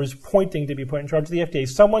FDA, or is pointing to be put in charge of the FDA,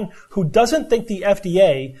 someone who doesn't think the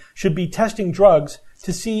FDA should be testing drugs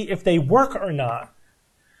to see if they work or not.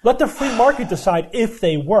 Let the free market decide if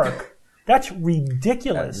they work. That's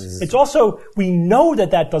ridiculous. It's also, we know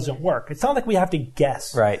that doesn't work. It's not like we have to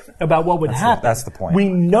guess about what would happen. That's the point. We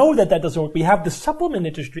know that doesn't work. We have the supplement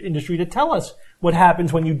industry to tell us what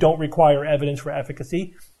happens when you don't require evidence for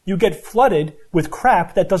efficacy. You get flooded with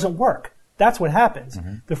crap that doesn't work. That's what happens.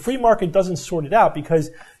 The free market doesn't sort it out because,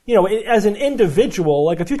 as an individual,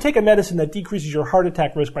 like if you take a medicine that decreases your heart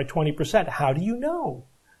attack risk by 20%, how do you know?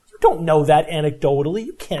 You don't know that anecdotally.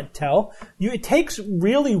 You can't tell. It takes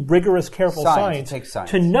really rigorous, careful science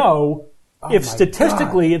to know if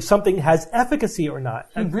statistically if something has efficacy or not.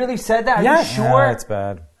 He really said that? Are you sure? Yeah, it's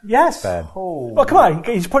bad. Yes. It's bad. Oh. Well, come on.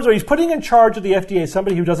 He's putting in charge of the FDA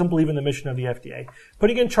somebody who doesn't believe in the mission of the FDA.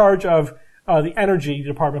 Putting in charge of the energy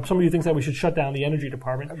department, somebody who thinks that we should shut down the energy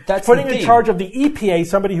department. That's putting the in theme. charge of the EPA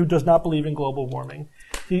somebody who does not believe in global warming.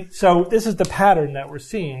 So this is the pattern that we're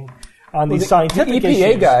seeing on these scientific the EPA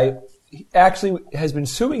issues. guy actually has been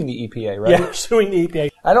suing the EPA, right? Yeah, suing the EPA.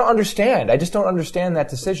 I don't understand. I just don't understand that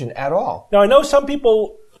decision at all. Now, I know some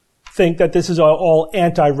people think that this is all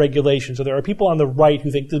anti-regulation. So there are people on the right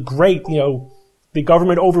who think the great, the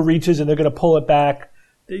government overreaches and they're going to pull it back.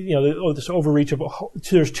 This overreach of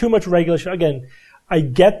there's too much regulation. Again, I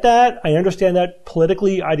get that. I understand that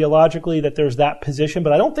politically, ideologically, that there's that position,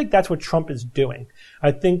 but I don't think that's what Trump is doing.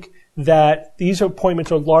 I think that these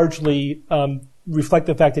appointments are largely reflect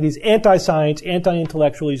the fact that he's anti-science,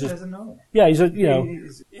 anti-intellectual. He's just, doesn't know. Yeah, he's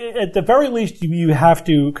at the very least, you have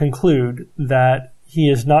to conclude that he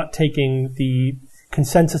is not taking the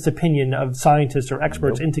consensus opinion of scientists or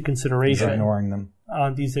experts into consideration. He's ignoring them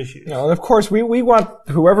on these issues. And of course, we want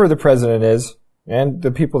whoever the president is and the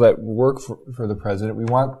people that work for the president, we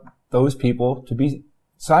want those people to be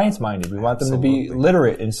science-minded. We want them to be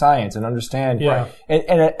literate in science and understand. Yeah.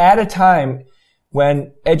 And at a time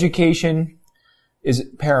when education is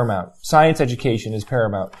paramount, science education is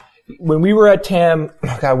paramount. When we were at TAM,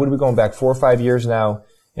 God, what are we going back, 4 or 5 years now,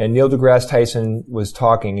 and Neil deGrasse Tyson was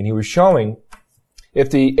talking, and he was showing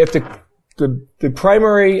if the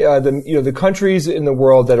primary, the countries in the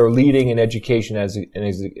world that are leading in education as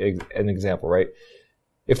an example, right?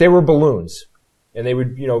 If they were balloons, and they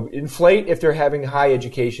would, inflate if they're having high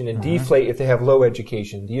education and deflate if they have low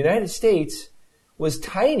education. The United States was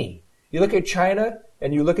tiny. You look at China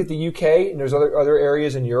and you look at the UK and there's other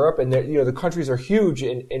areas in Europe and the countries are huge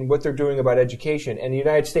in what they're doing about education. And the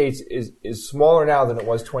United States is smaller now than it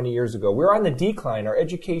was 20 years ago. We're on the decline. Our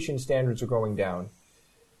education standards are going down.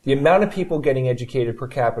 The amount of people getting educated per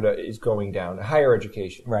capita is going down. Higher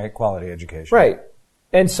education. Right, quality education. Right.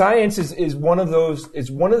 And science is one of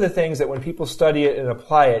the things that when people study it and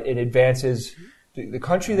apply it, it advances the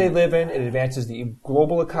country they live in, it advances the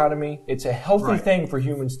global economy. It's a healthy thing for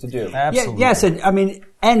humans to do. Absolutely. Yes,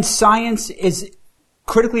 and science is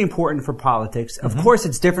critically important for politics. Of course,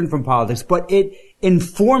 it's different from politics, but it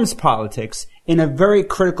informs politics in a very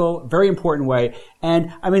critical, very important way.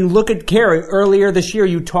 And look at Carrie. Earlier this year,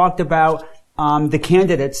 you talked about the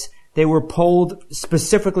candidates. They were polled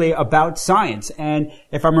specifically about science. And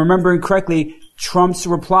if I'm remembering correctly, Trump's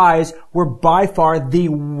replies were by far the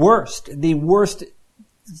worst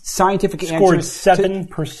scientific Scored answers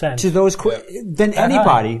 7% to those than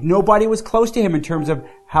anybody. Nobody was close to him in terms of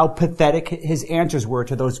how pathetic his answers were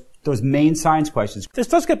to those main science questions. This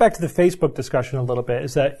does get back to the Facebook discussion a little bit,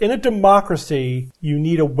 is that in a democracy, you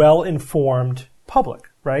need a well-informed public,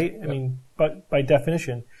 right? But by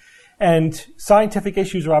definition. And scientific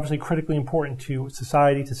issues are obviously critically important to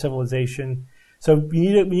society, to civilization. So we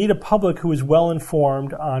need a public who is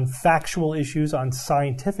well-informed on factual issues, on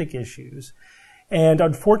scientific issues. And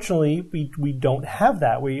unfortunately, we don't have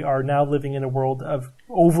that. We are now living in a world of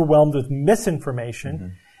overwhelmed with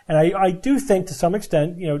misinformation. And I do think to some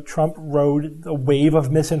extent, Trump rode a wave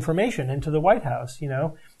of misinformation into the White House.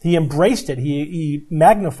 He embraced it. He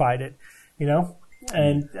magnified it,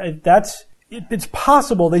 and it's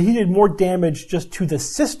possible that he did more damage just to the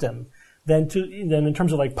system than in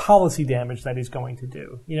terms of policy damage that he's going to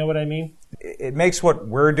do. You know what I mean? It makes what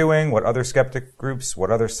we're doing, what other skeptic groups,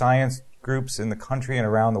 what other science groups in the country and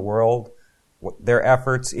around the world, their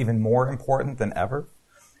efforts even more important than ever.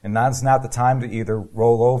 And now's not the time to either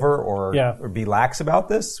roll over or be lax about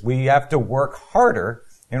this. We have to work harder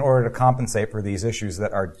in order to compensate for these issues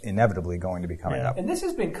that are inevitably going to be coming up. And this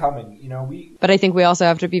has been coming, But I think we also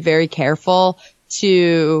have to be very careful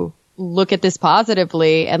to look at this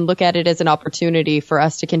positively and look at it as an opportunity for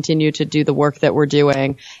us to continue to do the work that we're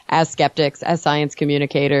doing as skeptics, as science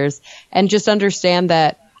communicators, and just understand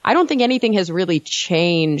that I don't think anything has really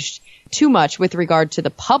changed too much with regard to the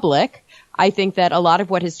public. I think that a lot of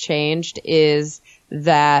what has changed is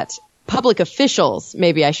that public officials,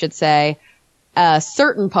 maybe I should say,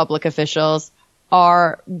 certain public officials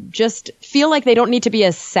are just feel like they don't need to be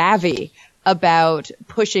as savvy about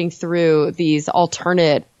pushing through these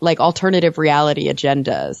alternative reality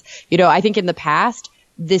agendas. I think in the past,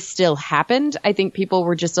 this still happened. I think people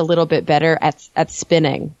were just a little bit better at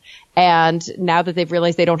spinning. And now that they've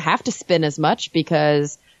realized they don't have to spin as much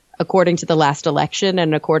because according to the last election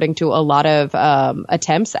and according to a lot of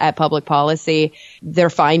attempts at public policy, they're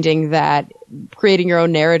finding that creating your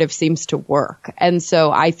own narrative seems to work. And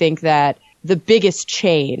so I think that the biggest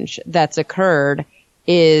change that's occurred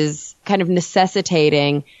is kind of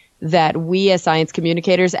necessitating that we as science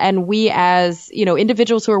communicators and we as,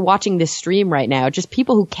 individuals who are watching this stream right now, just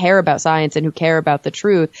people who care about science and who care about the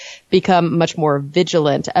truth, become much more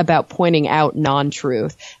vigilant about pointing out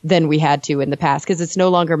non-truth than we had to in the past, because it's no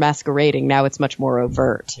longer masquerading. Now it's much more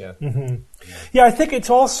overt. Yeah. Mm-hmm. Yeah, I think it's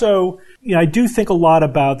also, I do think a lot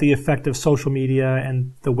about the effect of social media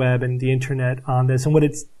and the web and the internet on this. And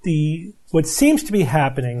what seems to be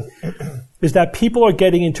happening is that people are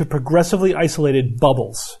getting into progressively isolated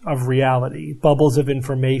bubbles of reality, bubbles of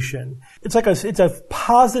information. It's a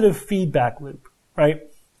positive feedback loop, right?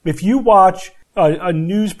 If you watch a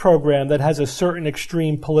news program that has a certain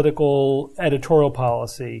extreme political editorial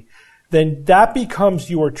policy, then that becomes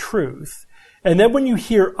your truth. And then when you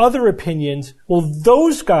hear other opinions, well,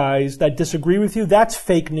 those guys that disagree with you, that's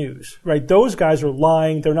fake news, right? Those guys are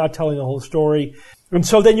lying. They're not telling the whole story. And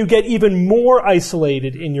so then you get even more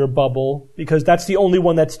isolated in your bubble because that's the only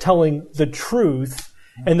one that's telling the truth.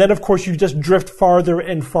 And then, of course, you just drift farther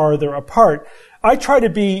and farther apart. I try to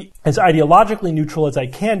be as ideologically neutral as I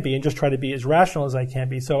can be and just try to be as rational as I can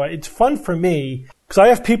be. So it's fun for me because I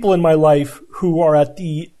have people in my life who are at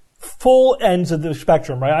the full ends of the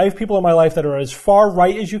spectrum, right? I have people in my life that are as far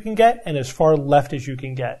right as you can get and as far left as you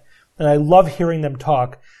can get. And I love hearing them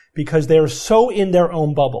talk because they're so in their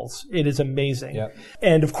own bubbles. It is amazing. Yep.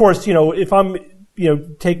 And of course, if I'm,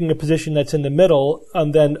 taking a position that's in the middle,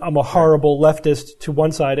 then I'm a horrible leftist to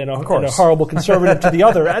one side and a horrible conservative to the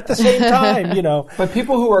other at the same time, But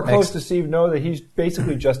people who are close to Steve know that he's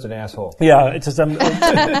basically just an asshole. Yeah, it's just,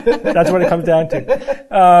 that's what it comes down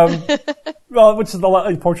to. Well, which is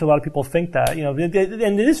unfortunately a lot of people think that,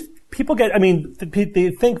 and it is, people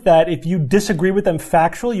they think that if you disagree with them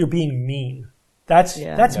factually, you're being mean. That's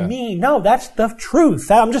mean. No, that's the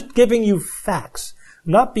truth. I'm just giving you facts.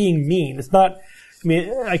 I'm not being mean. It's not,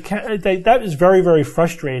 that is very, very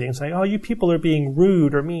frustrating. It's like, oh, you people are being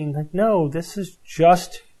rude or mean. Like, no, this is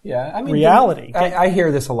just reality. I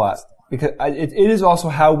hear this a lot because it is also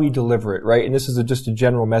how we deliver it, right? And this is just a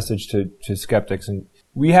general message to skeptics. And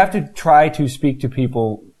we have to try to speak to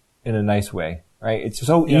people in a nice way, right? It's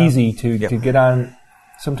so easy to get on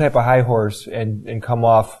some type of high horse and come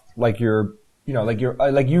off like you're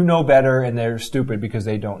better and they're stupid because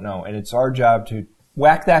they don't know. And it's our job to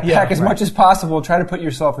whack that back as much as possible. Try to put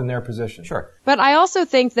yourself in their position. Sure. But I also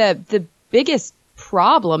think that the biggest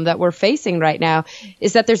problem that we're facing right now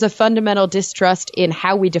is that there's a fundamental distrust in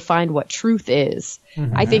how we define what truth is.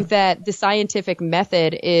 Mm-hmm. I think that the scientific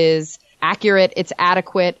method is accurate, it's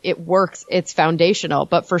adequate, it works, it's foundational.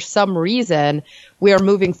 But for some reason, we are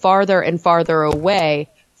moving farther and farther away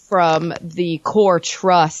from the core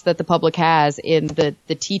trust that the public has in the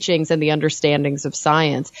teachings and the understandings of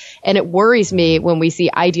science. And it worries me when we see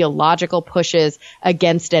ideological pushes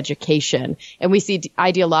against education and we see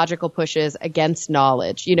ideological pushes against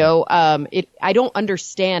knowledge. I don't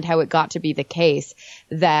understand how it got to be the case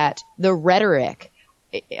that the rhetoric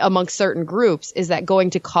amongst certain groups is that going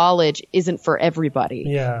to college isn't for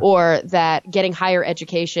everybody, or that getting higher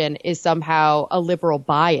education is somehow a liberal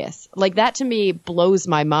bias. Like that to me blows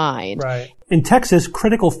my mind. Right. In Texas,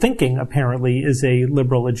 critical thinking apparently is a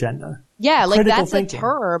liberal agenda. Yeah, like critical that's thinking. A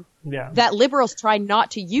term that liberals try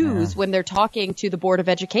not to use when they're talking to the Board of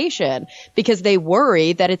Education because they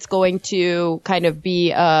worry that it's going to kind of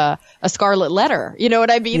be a scarlet letter. You know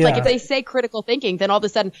what I mean? Yeah. Like if they say critical thinking, then all of a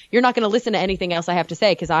sudden you're not going to listen to anything else I have to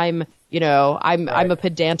say because I'm a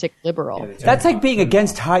pedantic liberal. That's like being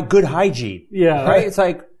against good hygiene. Yeah. Right? It's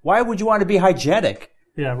like, why would you want to be hygienic?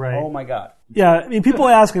 Yeah, right. Oh my God. Yeah, people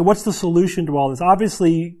ask me, what's the solution to all this?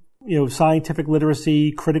 Obviously, scientific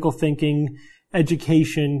literacy, critical thinking,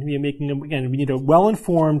 education, we need a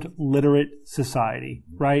well-informed, literate society,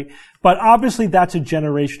 right? But obviously that's a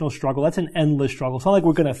generational struggle. That's an endless struggle. It's not like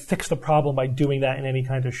we're going to fix the problem by doing that in any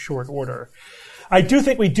kind of short order. I do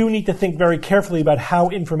think we do need to think very carefully about how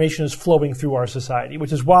information is flowing through our society,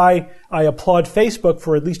 which is why I applaud Facebook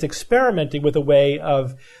for at least experimenting with a way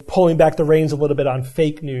of pulling back the reins a little bit on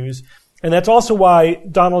fake news. And that's also why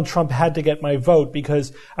Donald Trump had to get my vote,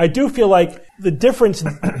 because I do feel like the difference,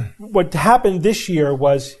 what happened this year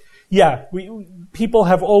was, people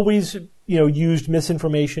have always, used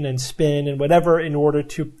misinformation and spin and whatever in order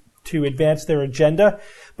to advance their agenda.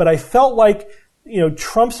 But I felt like,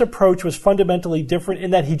 Trump's approach was fundamentally different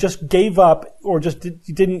in that he just gave up or just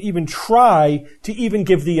didn't even try to even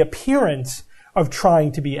give the appearance of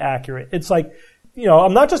trying to be accurate. It's like,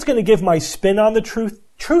 I'm not just going to give my spin on the truth.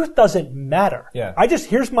 Truth doesn't matter. Yeah.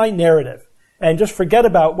 Here's my narrative. and just forget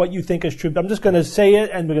about what you think is true. I'm just going to say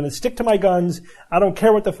it, and we're going to stick to my guns. I don't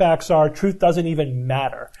care what the facts are. Truth doesn't even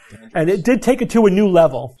matter. And it did take it to a new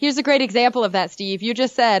level. Here's a great example of that, Steve. You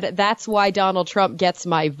just said, that's why Donald Trump gets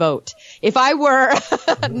my vote. If I were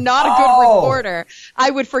not a good reporter,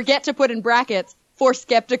 I would forget to put in brackets for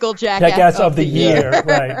skeptical jackass of the year.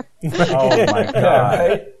 Right. Oh my God.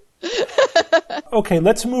 Right? Okay,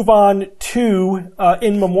 let's move on to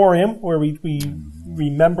In Memoriam, where we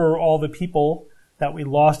remember all the people that we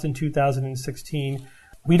lost in 2016.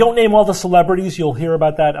 We don't name all the celebrities. You'll hear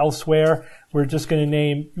about that elsewhere. We're just going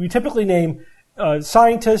to we typically name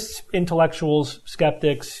scientists, intellectuals,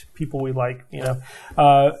 skeptics, people we like,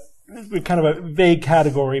 We're kind of a vague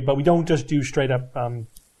category, but we don't just do straight up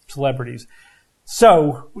celebrities.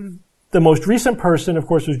 So the most recent person, of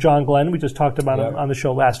course, was John Glenn. We just talked about him on the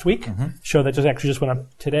show last week. Show that just went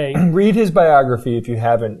up today. Read his biography if you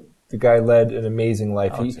haven't. The guy led an amazing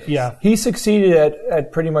life. He succeeded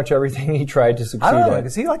at pretty much everything he tried to succeed I don't know. at.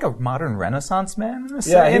 Is he like a modern Renaissance man in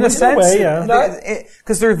a sense? way, yeah.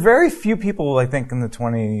 Because there are very few people, I think, in the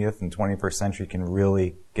 20th and 21st century can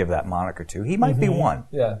really give that moniker to. He might be one.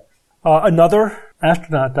 Yeah. Another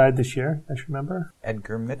astronaut died this year, as you remember.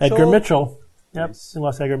 Edgar Mitchell. Edgar Mitchell. Yep, we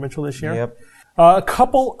lost Edgar Mitchell this year. Yep. A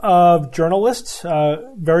couple of journalists,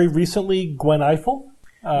 very recently, Gwen Ifill,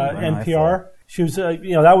 NPR. Ifill. She was,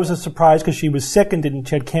 that was a surprise because she was sick and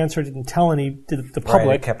she had cancer, didn't tell the public.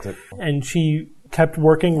 Right, kept it. And she kept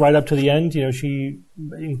working right up to the end. She,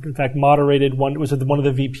 in fact, moderated one of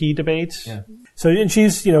the VP debates. Yeah. So, and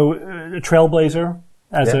she's, a trailblazer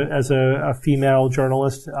as a female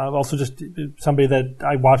journalist. Also just somebody that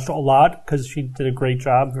I watched a lot because she did a great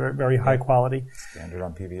job, very, very high quality. Standard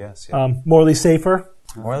on PBS, yeah. Morley Safer.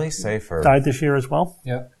 Morley Safer. Died this year as well.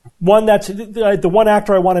 Yeah. One that's, the one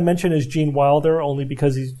actor I want to mention is Gene Wilder, only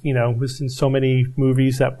because he's, was in so many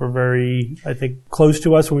movies that were very, I think, close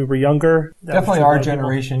to us when we were younger. Definitely our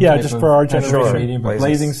generation. Yeah, just for our generation. Medium, but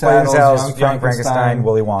Blazing Saddles, Young Frankenstein,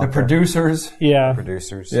 Willy Wonka. The Producers. Yeah.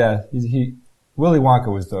 Yeah. Willy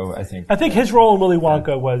Wonka was, though, I think. I think his role in Willy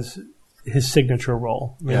Wonka was his signature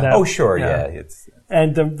role. And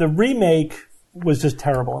the remake was just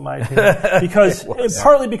terrible in my opinion because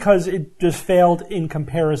partly because it just failed in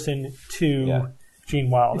comparison to Gene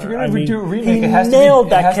Wilder. If you're going to do a remake, he it has nailed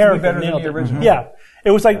to be, that character. Be better than the original. Yeah,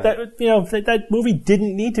 it was like that. That movie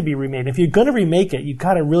didn't need to be remade. If you're going to remake it, you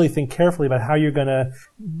got to really think carefully about how you're going to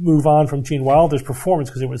move on from Gene Wilder's performance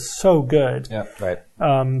because it was so good. Yeah, right.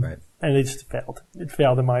 And it just failed. It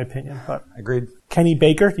failed in my opinion. But agreed. Kenny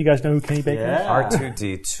Baker, you guys know who Kenny Baker is?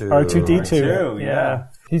 R2D2. R2D2. Yeah.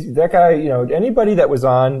 He's that guy, anybody that was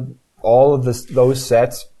on all of those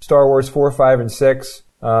sets, Star Wars 4, 5, and 6,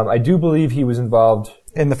 I do believe he was involved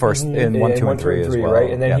in the first, in 1, 2, and 3 as well. Right?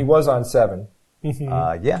 And then he was on 7.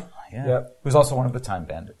 Yeah. Yep. He was also one of the Time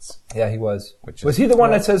Bandits. Yeah, he was. Was he the one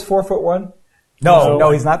that says 4'1"? No,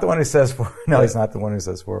 he's not the one who says 4. No, he's not the one who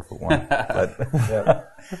says 4'1". But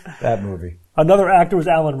that movie. Another actor was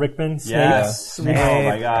Alan Rickman. Snape. Oh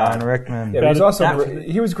my God, Alan Rickman. Yeah,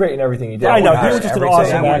 he was great in everything he did. I know, he was just an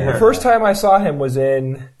awesome actor. The first time I saw him was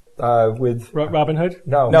in with Robin Hood.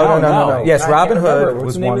 No. Yes, Robin Hood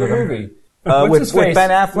was one of them. Movie? With Ben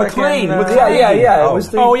Affleck. McClane.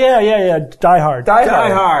 Yeah. Die Hard. Die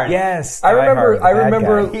Hard. Yes. I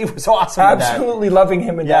remember he was awesome. Absolutely loving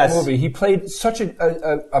him in that movie. He played such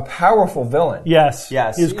a powerful villain. Yes. He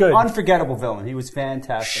was good. Unforgettable villain. He was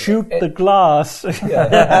fantastic. Shoot the glass. And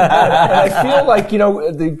I feel like,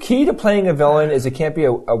 the key to playing a villain is it can't be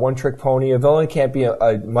a one-trick pony. A villain can't be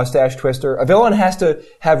a mustache twister. A villain has to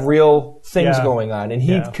have real things going on. And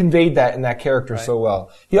he conveyed that in that character so well.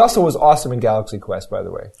 He also was awesome in Galaxy Quest, by the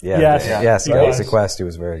way. Yes, Galaxy Quest, he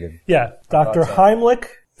was very good. Yeah, Dr. Heimlich,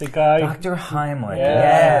 the guy. Dr. Heimlich,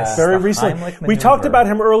 yes. Very recently. We talked about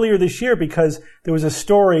him earlier this year because there was a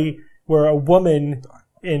story where a woman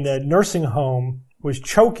in a nursing home was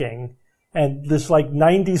choking, and this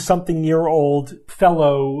 90-something-year-old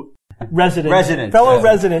fellow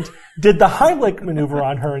resident did the Heimlich maneuver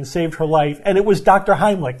on her and saved her life, and it was Dr.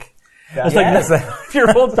 Heimlich. It's like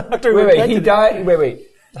 9-year-old doctor. Wait, he died. Wait.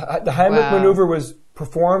 The Heimlich maneuver was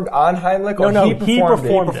performed on Heimlich, or he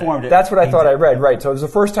performed it? That's what I thought I read. Right. So it was the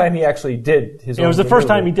first time he actually did his own. It was the first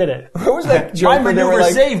time he did it. What was that joke? My maneuver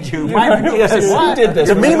saved you. Who did this?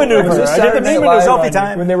 The me maneuver. I did the me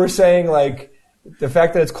maneuver. When they were saying the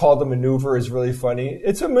fact that it's called a maneuver is really funny.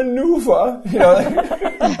 It's a maneuver.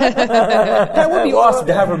 That would be awesome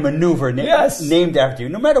to have a maneuver named after you,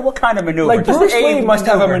 no matter what kind of maneuver. Bruce Lee must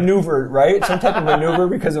have a maneuver, right? Some type of maneuver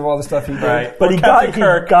because of all the stuff he did. But he got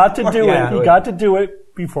to do it. He got to do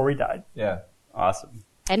it before he died. Yeah. Awesome.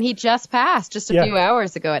 And he just passed just a few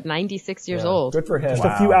hours ago at 96 years old. Good for him. Just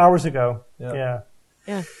a few hours ago. Yeah.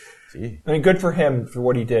 Gee. I mean, good for him for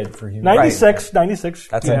what he did for humanity. 96.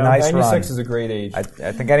 That's a nice 96 run. is a great age. I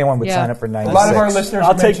think anyone would sign up for 96. A lot of our listeners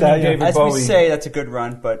I'll take that, David As Bowie. we say, that's a good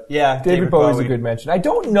run, but David Bowie's a good mention. I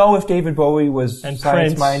don't know if David Bowie was And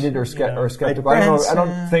science-minded or, Prince. or skeptical. Like I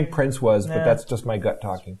don't think Prince was, but that's just my gut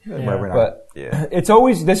talking. We're not- But it's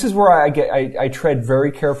always, this is where I tread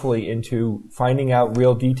very carefully into finding out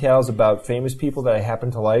real details about famous people that I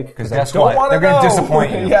happen to like. Because I guess don't what? wanna They're going know. to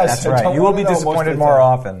disappoint you. Yes, That's I right. don't You will wanna be know most of disappointed the more time.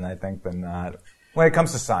 often, I think, than not. When it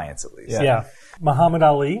comes to science, at least. Yeah. Muhammad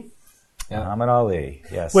Ali. Muhammad Ali,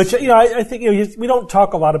 yes. Which, I think, we don't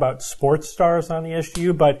talk a lot about sports stars on the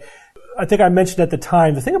SGU, but I think I mentioned at the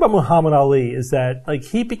time, the thing about Muhammad Ali is that, like,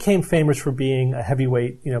 he became famous for being a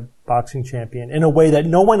heavyweight, boxing champion in a way that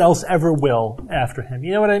no one else ever will after him.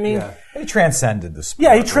 You know what I mean? Yeah. He transcended the sport.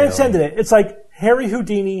 Yeah, he transcended it. It's like Harry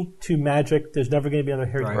Houdini to magic. There's never going to be another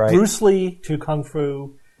Harry. Right. Bruce Lee to kung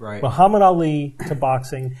fu. Right. Muhammad Ali to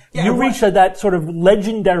boxing. Yeah, you reached that sort of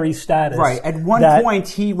legendary status. Right. At one point,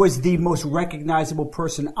 he was the most recognizable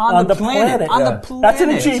person on the planet. On the planet. That's an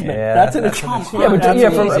achievement. Yeah, that's an that's achievement. Yeah,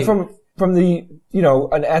 but Absolutely. from the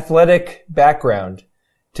an athletic background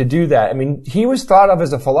to do that. I mean, he was thought of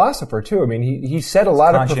as a philosopher too. I mean, he said a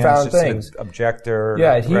lot of profound things. Objector.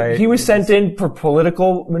 Yeah, right? he was sent in for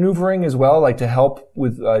political maneuvering as well, like to help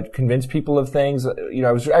with convince people of things.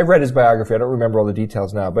 I read his biography. I don't remember all the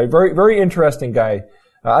details now, but very very interesting guy.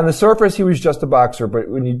 On the surface, he was just a boxer, but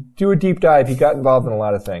when you do a deep dive, he got involved in a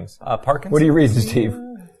lot of things. Parkinson. What are you reading, Steve?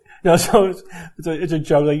 So it's a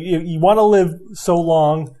joke. Like you want to live so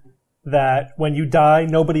long that when you die,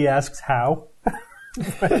 nobody asks how.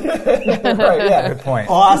 Right, yeah. Good point.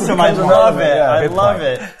 Awesome. I love it. Yeah, I good love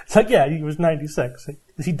point. it. It's like, he was 96.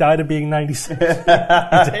 He died of being 96.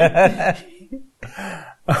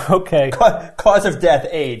 Okay. Cause of death,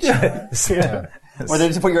 age. Or they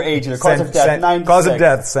just put your age in there. Cause of death, 96. Cause of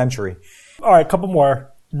death, century. All right, a couple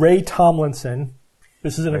more. Ray Tomlinson.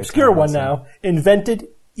 This is an obscure one now. Invented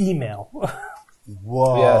email.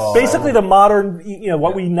 Whoa. Yes. Basically the modern,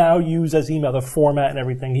 what we now use as email, the format and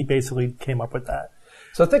everything. He basically came up with that.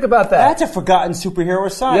 So think about that. That's a forgotten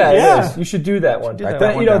superhero science. Yeah, Yeah. it is. You should do that one. that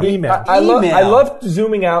But, one the down. Email. I Email. love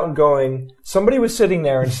zooming out and going, somebody was sitting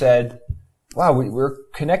there and said, wow, we're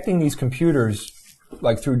connecting these computers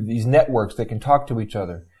like through these networks that can talk to each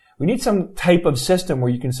other. We need some type of system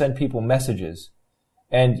where you can send people messages.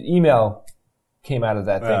 And email came out of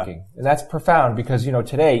that thinking. And that's profound because,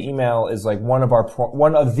 today email is like one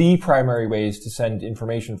of the primary ways to send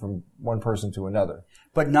information from one person to another.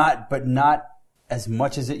 But not as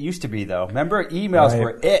much as it used to be, though. Remember, emails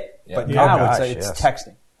were it, but Yeah. now Oh, gosh, it's yes.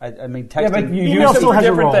 texting. I mean, texting. Yeah, but you Email use it still for has a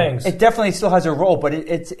different role. things. It definitely still has a role, but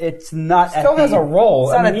it's not. Still has a role.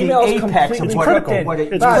 It's not I mean, at email the is apex completely of what critical. what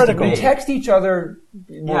it It's used to critical. We be. text each other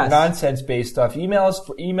more Yes. nonsense-based stuff. Email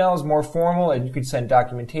is more formal, and you can send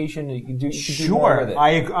documentation. And you can do more Sure, with it.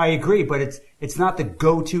 I agree, but it's not the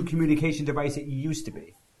go-to communication device it used to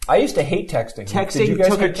be. I used to hate texting. Did you Texting guys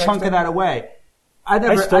took a hate chunk texting? of that away. I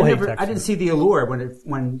still hate texting. didn't see the allure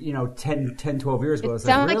when 10, 12 years ago. I It was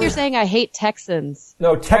sounds like really? you're saying I hate Texans.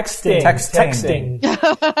 No, texting. Texting.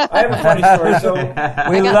 I have a funny story. So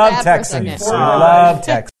We got love that for a second. Texans. We love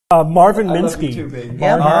Texans. Marvin I love you Minsky. too, baby.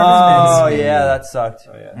 Oh yeah, that sucked.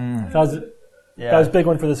 That was Yeah. that was a big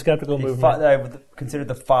one for the skeptical movement. I would consider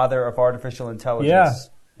the father of artificial intelligence.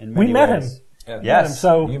 Yeah. in We many met ways. him. Yes.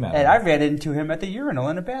 So You met And him. I ran into him at the urinal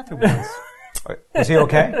in a bathroom once. Is he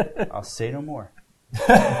okay? I'll say no more.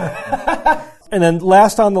 and then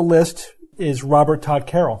last on the list is Robert Todd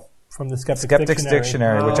Carroll from the Skeptics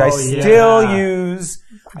Dictionary, which I Oh, still yeah. use.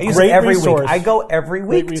 I use Great it every resource. week. I go every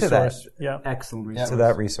week Great to that. resource. Yeah. Excellent resource. To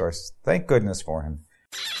that resource. Thank goodness for him.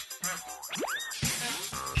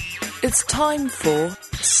 It's time for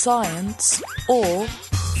Science or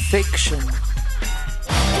Fiction.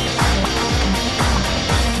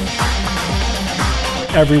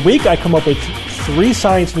 Every week I come up with 3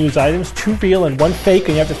 science news items, 2 real and 1 fake,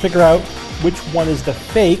 and you have to figure out which one is the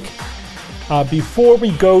fake. Before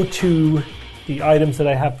we go to the items that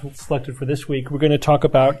I have selected for this week, we're going to talk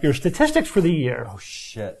about your statistics for the year. Oh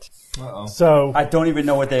shit! So, I don't even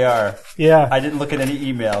know what they are. yeah. I didn't look at any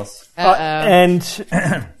emails.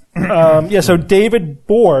 So David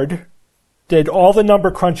Board did all the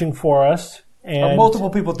number crunching for us. And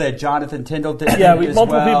Multiple people did. Jonathan Tyndall did. Yeah, as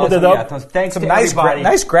multiple well. people did. So, yeah, thanks Some to nice everybody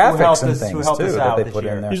nice who graphics helped and us, things, who helped too, us that out they this put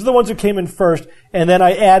year. in there. these are the ones that came in first, and then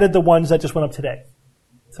I added the ones that just went up today.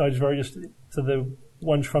 So I just to the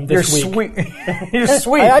ones from this week. Sweet. You're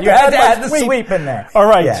sweet. I had You to had add to my add the sweep. sweep in there. All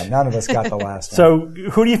right. Yeah, none of us got the last one. So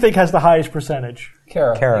who do you think has the highest percentage?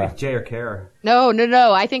 Kara. Jay or Kara. No.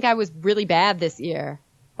 I think I was really bad this year.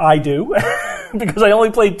 I do, because I only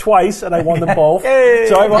played twice and I won them both. Yay.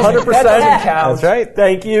 So I'm 100%. That doesn't count. That's right.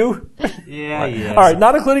 Thank you. Yeah. All right,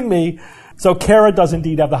 not including me. So Kara does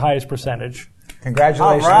indeed have the highest percentage.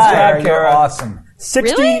 Congratulations, All right. Kara. You're Kara. awesome.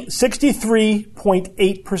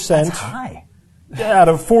 63.8% Hi. out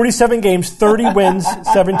of 47 games, 30 wins,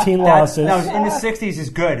 17 losses. No, in the 60s is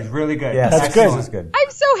good. It's really good. Yes, That's good. This is good. I'm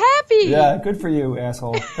so happy. Yeah, good for you,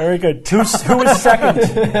 asshole. Very good. Who is second?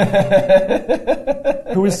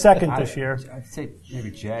 Who is second this year? I'd say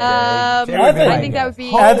maybe Jay. I think that would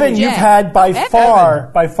be Evan, Jay. you've had by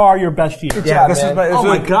far your best year. Yeah, job, man. Oh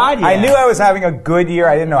my God, yeah. I knew I was having a good year.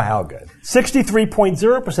 I didn't know how good.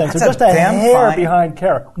 63.0%. So That's just a a damn hair fine. behind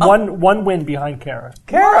Kara. One win behind Kara.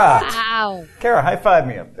 Kara. Wow. Kara, high five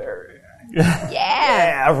me up there. Yeah.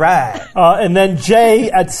 Yeah, all right. And then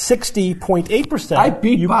Jay at 60.8%. I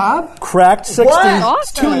beat Bob? Cracked 60.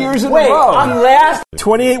 Awesome. 2 years in a Wait, row. I'm last.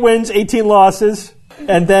 28 wins, 18 losses.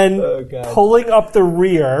 And then Oh, God. pulling up the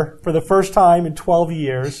rear for the first time in 12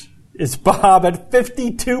 years is Bob at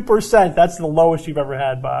 52%. That's the lowest you've ever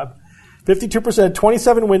had, Bob. 52%,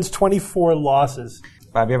 27 wins, 24 losses.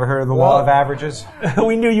 Bob, you ever heard of the law of averages?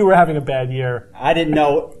 We knew you were having a bad year. I didn't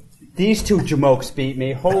know. These two jamokes beat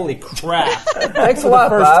me. Holy crap. Thanks a lot,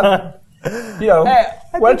 First Bob. time. You know,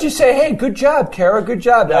 why don't you say, hey, good job, Kara, good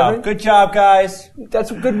job, Evan. Good job, guys.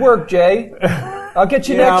 That's good work, Jay. I'll get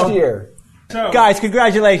you next year. Guys,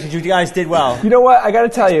 congratulations. You guys did well. You know what? I got to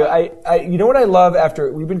tell you, you know what I love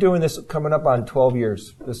after we've been doing this coming up on 12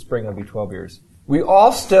 years. This spring will be 12 years. We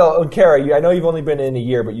all still, and Kara, I know you've only been in a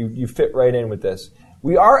year, but you fit right in with this.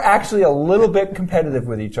 We are actually a little bit competitive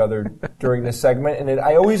with each other during this segment, and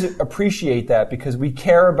I always appreciate that because we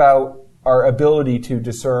care about our ability to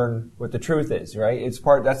discern what the truth is, right?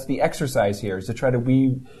 That's the exercise here, is to try to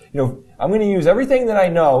I'm going to use everything that I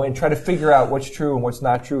know and try to figure out what's true and what's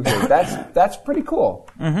not true here. That's pretty cool.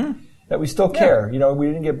 Mm-hmm. That we still care. You know, we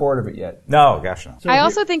didn't get bored of it yet. No, gosh no. I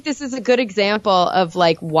also think this is a good example of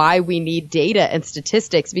like why we need data and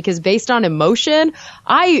statistics, because based on emotion,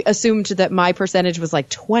 I assumed that my percentage was like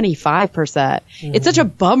 25%. It's such a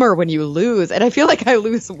bummer when you lose, and I feel like I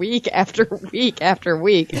lose week after week after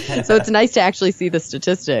week. So it's nice to actually see the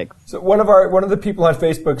statistics. So one of the people on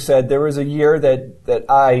Facebook said there was a year that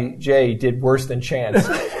I, Jay, did worse than Chance.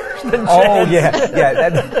 Oh yeah.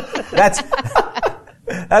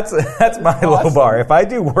 That's my low bar. If I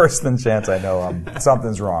do worse than Chance, I know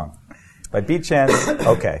something's wrong. If I beat Chance,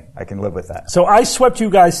 okay, I can live with that. So I swept you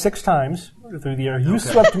guys 6 times through the year. You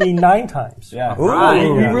swept me 9 times. Yeah,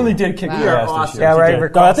 Ooh. we really did kick your ass awesome. this year. Yeah, right. No,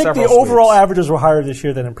 recall I think the several overall sweeps. averages were higher this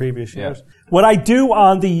year than in previous years. Yeah. What I do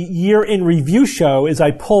on the year in review show is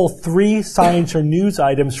I pull 3 science or news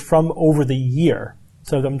items from over the year.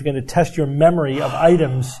 So I'm going to test your memory of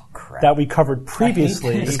items that we covered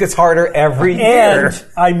previously. This gets harder every year. And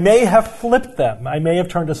I may have flipped them. I may have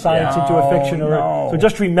turned a science into a fiction. So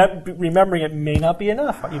just remembering it may not be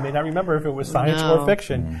enough. You may not remember if it was science or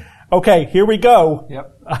fiction. Okay, here we go.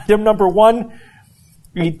 Yep. Item number 1.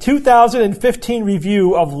 A 2015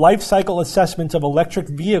 review of life cycle assessments of electric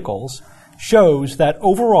vehicles shows that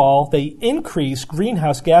overall they increase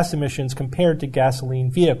greenhouse gas emissions compared to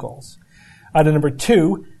gasoline vehicles. Item number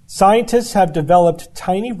 2, scientists have developed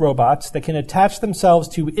tiny robots that can attach themselves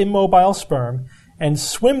to immobile sperm and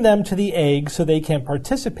swim them to the egg so they can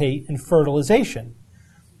participate in fertilization.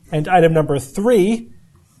 And item number 3,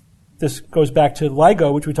 this goes back to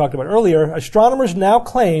LIGO, which we talked about earlier. Astronomers now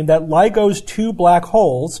claim that LIGO's 2 black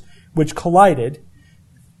holes, which collided,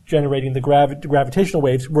 generating the gravitational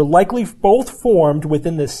waves, were likely both formed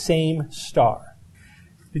within the same star.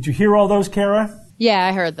 Did you hear all those, Kara? Yeah,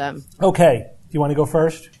 I heard them. Okay. Do you want to go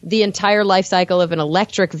first? The entire life cycle of an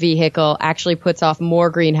electric vehicle actually puts off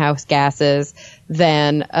more greenhouse gases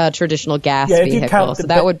than a traditional gas vehicle. So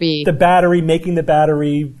that would be the battery, making the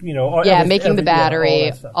battery, making the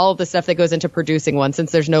battery, all of the stuff that goes into producing one.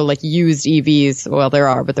 Since there's no like used EVs, well, there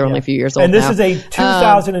are, but they're only a few years old. And this now. is a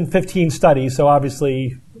 2015 study, so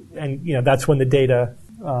obviously, and that's when the data,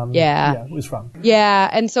 was from. Yeah,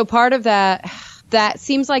 and so part of that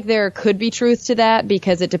seems like there could be truth to that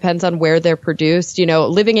because it depends on where they're produced.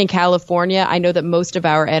 Living in California, I know that most of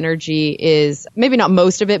our energy is, maybe not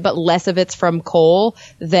most of it, but less of it's from coal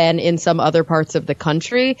than in some other parts of the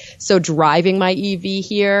country. So driving my EV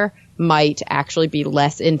here might actually be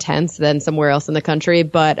less intense than somewhere else in the country.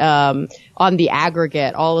 But on the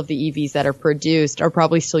aggregate, all of the EVs that are produced are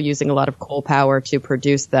probably still using a lot of coal power to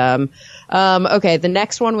produce them. Okay, the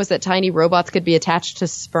next one was that tiny robots could be attached to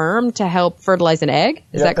sperm to help fertilize an egg.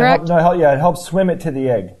 Is that correct? It helps swim it to the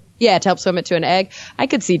egg. Yeah, to help swim it to an egg. I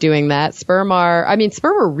could see doing that. Sperm are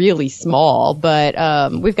really small, but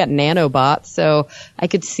we've got nanobots, so I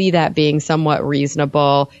could see that being somewhat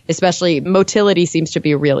reasonable, especially motility seems to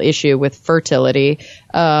be a real issue with fertility.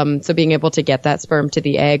 So being able to get that sperm to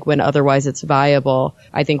the egg when otherwise it's viable,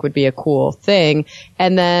 I think would be a cool thing.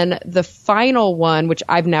 And then the final one, which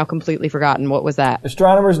I've now completely forgotten, what was that?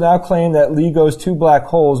 Astronomers now claim that LIGO's two black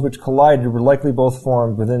holes which collided were likely both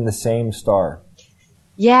formed within the same star.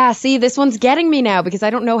 Yeah, see, this one's getting me now because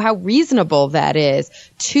I don't know how reasonable that is.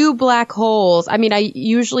 Two black holes. I mean, I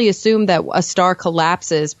usually assume that a star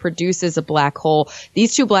collapses, produces a black hole.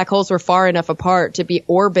 These two black holes were far enough apart to be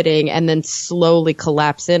orbiting and then slowly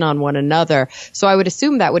collapse in on one another. So I would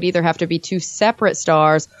assume that would either have to be two separate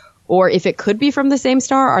stars, or if it could be from the same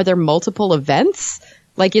star, are there multiple events?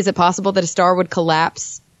 Like, is it possible that a star would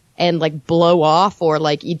collapse and like blow off or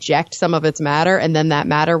like eject some of its matter and then that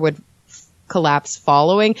matter would collapse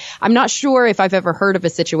following? I'm not sure if I've ever heard of a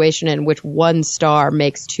situation in which one star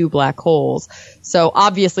makes two black holes. So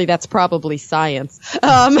obviously that's probably science.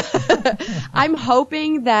 I'm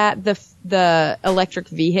hoping that the electric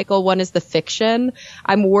vehicle one is the fiction.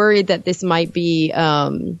 I'm worried that this might be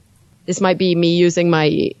me using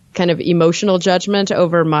my kind of emotional judgment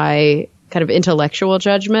over my kind of intellectual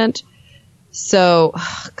judgment. So,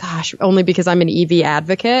 gosh, only because I'm an EV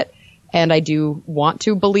advocate. And I do want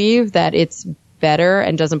to believe that it's better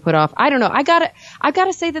and doesn't put off. I don't know. I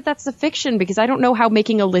gotta say that that's the fiction because I don't know how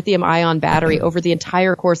making a lithium ion battery over the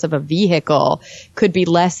entire course of a vehicle could be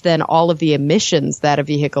less than all of the emissions that a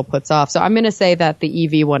vehicle puts off. So I'm going to say that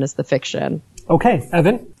the EV one is the fiction. Okay,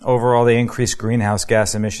 Evan? Overall, the increased greenhouse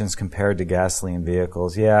gas emissions compared to gasoline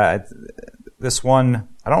vehicles. Yeah, this one,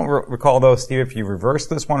 I don't recall though, Steve, if you reversed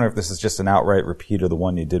this one or if this is just an outright repeat of the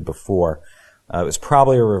one you did before. It was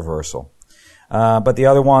probably a reversal. But the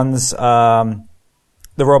other ones, the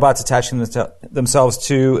robots attaching themselves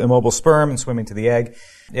to immobile sperm and swimming to the egg.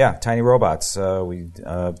 Yeah, tiny robots. We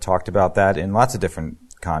talked about that in lots of different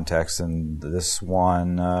contexts. And this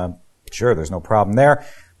one, sure, there's no problem there.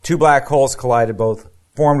 Two black holes collided, both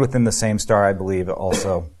formed within the same star, I believe,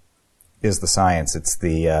 also is the science. It's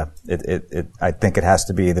I think it has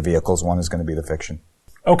to be the vehicles one is going to be the fiction.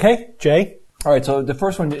 Okay, Jay? All right, so the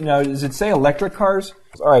first one, now, does it say electric cars?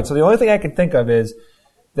 All right, so the only thing I can think of is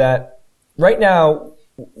that right now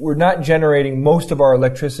we're not generating most of our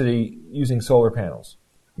electricity using solar panels,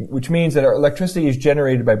 which means that our electricity is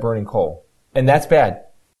generated by burning coal, and that's bad.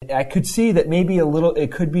 I could see that maybe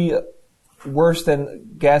it could be worse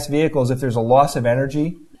than gas vehicles if there's a loss of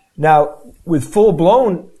energy. Now, with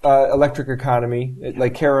full-blown electric economy,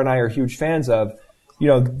 like Kara and I are huge fans of,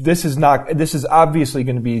 this is obviously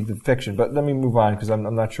going to be the fiction, but let me move on because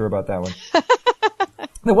I'm not sure about that one.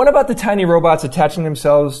 Now, what about the tiny robots attaching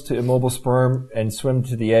themselves to immobile sperm and swim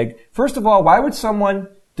to the egg? First of all, why would someone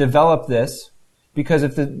develop this? Because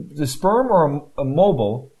if the sperm are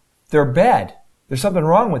immobile, they're bad. There's something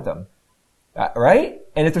wrong with them, right?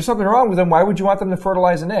 And if there's something wrong with them, why would you want them to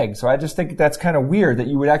fertilize an egg? So I just think that's kind of weird that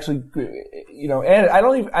you would actually, and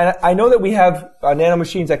I know that we have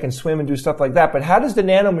nanomachines that can swim and do stuff like that, but how does the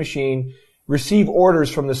nanomachine receive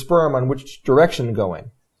orders from the sperm on which direction to go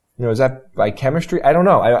in? Is that by chemistry? I don't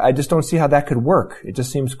know. I just don't see how that could work. It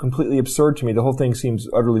just seems completely absurd to me. The whole thing seems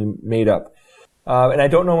utterly made up. And I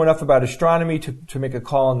don't know enough about astronomy to make a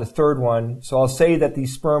call on the third one, so I'll say that the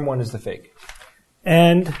sperm one is the fake.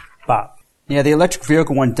 And Bob. Yeah, the electric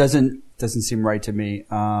vehicle one doesn't seem right to me.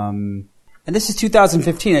 And this is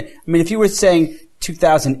 2015. I mean, if you were saying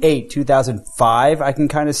 2008, 2005, I can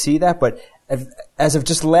kind of see that. But as of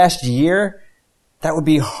just last year, that would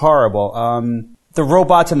be horrible. The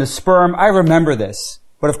robots and the sperm, I remember this.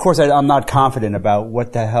 But of course, I'm not confident about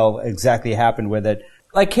what the hell exactly happened with it.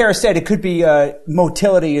 Like Kara said, it could be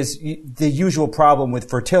motility is the usual problem with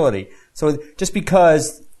fertility. So just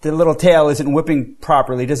because the little tail isn't whipping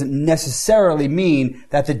properly doesn't necessarily mean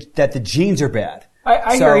that the genes are bad.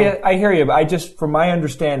 I hear you. But I just, from my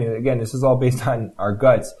understanding, again, this is all based on our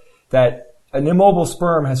guts, that an immobile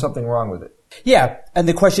sperm has something wrong with it. Yeah, and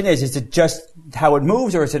the question is it just how it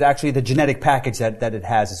moves, or is it actually the genetic package that it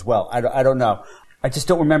has as well? I don't know. I just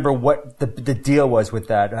don't remember what the deal was with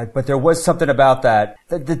that. But there was something about that.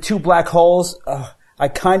 The two black holes, I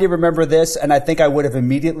kind of remember this, and I think I would have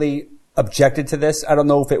immediately objected to this. I don't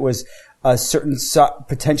know if it was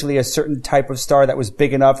potentially a certain type of star that was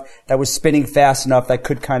big enough, that was spinning fast enough, that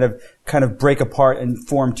could kind of break apart and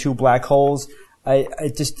form two black holes.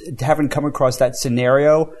 I just haven't come across that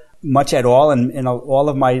scenario much at all in all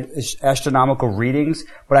of my astronomical readings,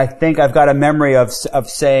 but I think I've got a memory of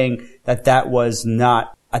saying that was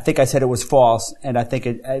not I think I said it was false, and I think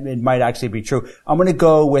it might actually be true. I'm going to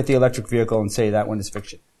go with the electric vehicle and say that one is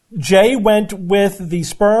fiction. Jay went with the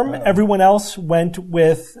sperm. Everyone else went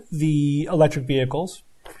with the electric vehicles,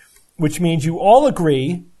 which means you all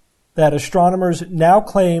agree that astronomers now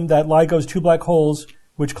claim that LIGO's two black holes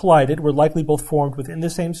which collided were likely both formed within the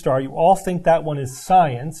same star. You all think that one is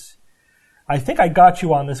science. I think I got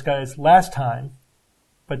you on this, guys, last time,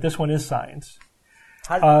 but this one is science.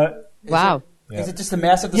 Wow. Is it just the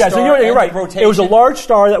mass of the Yeah, star? so you're right. Rotation? It was a large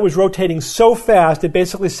star that was rotating so fast it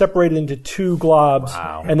basically separated into two globs,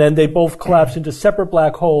 and then they both collapsed into separate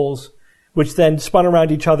black holes, which then spun around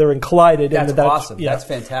each other and collided. That's and awesome. Yeah. That's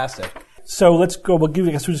fantastic. So let's go. We'll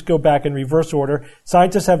just go back in reverse order.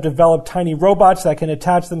 Scientists have developed tiny robots that can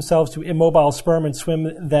attach themselves to immobile sperm and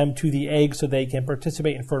swim them to the egg so they can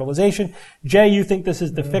participate in fertilization. Jay, you think this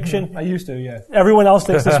is the fiction? I used to, yeah. Everyone else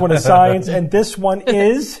thinks this one is science, and this one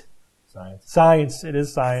is Science. Science. It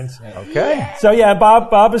is science. Okay. So yeah,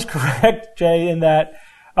 Bob is correct, Jay, in that.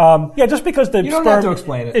 Just because the You don't sperm have to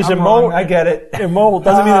explain it. is I'm wrong. I get it. immobile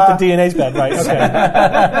doesn't mean that the DNA's bad, right?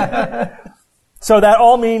 Okay. So that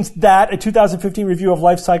all means that a 2015 review of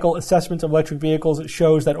life cycle assessments of electric vehicles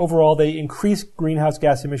shows that overall they increase greenhouse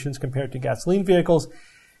gas emissions compared to gasoline vehicles.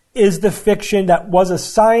 Is the fiction that was a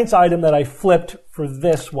science item that I flipped for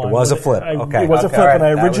this one? It was a flip. Okay. It was a Okay, flip, all right. and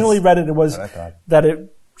I That originally was read it. It was what I thought. that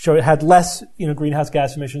it showed it had less, greenhouse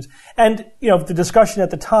gas emissions. And the discussion at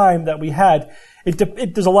the time that we had,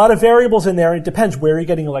 there's a lot of variables in there. It depends where you're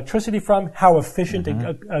getting electricity from, how efficient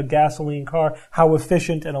a gasoline car, how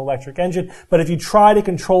efficient an electric engine. But if you try to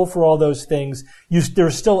control for all those things,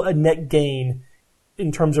 there's still a net gain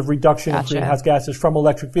in terms of reduction of greenhouse gases from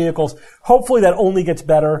electric vehicles. Hopefully that only gets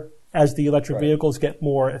better as the electric vehicles get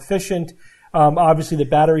more efficient. Obviously the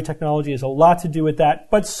battery technology has a lot to do with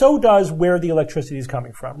that, but so does where the electricity is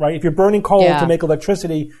coming from, right? If you're burning coal to make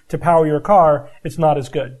electricity to power your car, it's not as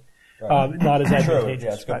good. Not as advantageous. Yeah,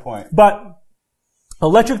 that's a good point. But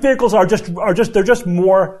electric vehicles are just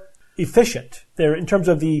more efficient. They're, in terms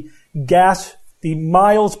of the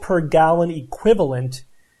miles per gallon equivalent,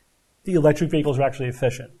 the electric vehicles are actually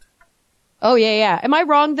efficient. Oh, yeah. Am I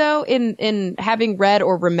wrong, though, in having read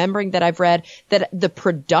or remembering that I've read that the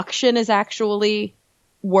production is actually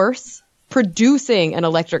worse? Producing an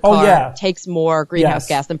electric car takes more greenhouse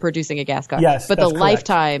gas than producing a gas car. Yes, but the that's correct.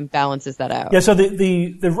 lifetime balances that out. Yeah, so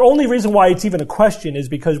the only reason why it's even a question is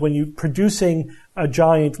because when you're producing a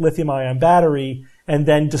giant lithium-ion battery and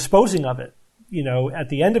then disposing of it, at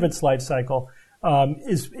the end of its life cycle,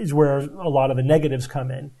 is where a lot of the negatives come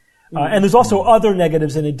in. And there's also other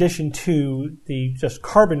negatives in addition to the just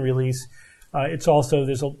carbon release. There's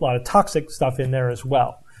a lot of toxic stuff in there as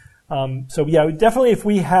well. So yeah, definitely if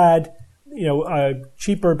we had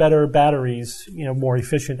cheaper, better batteries, more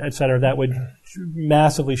efficient, et cetera, that would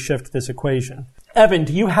massively shift this equation. Evan,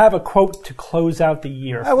 do you have a quote to close out the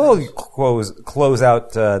year? I will close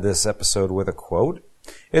out this episode with a quote.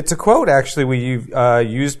 It's a quote actually we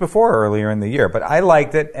used before earlier in the year, but I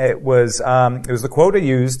liked it. It was the quote I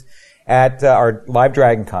used at our live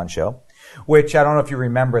Dragon Con show, which I don't know if you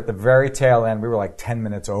remember at the very tail end, we were like 10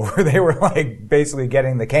 minutes over. They were like basically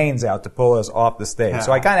getting the canes out to pull us off the stage.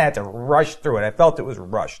 So I kind of had to rush through it. I felt it was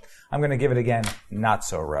rushed. I'm going to give it again, not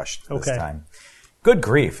so rushed this time. Good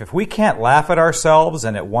grief. If we can't laugh at ourselves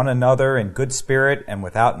and at one another in good spirit and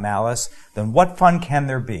without malice, then what fun can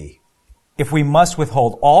there be? If we must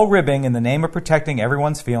withhold all ribbing in the name of protecting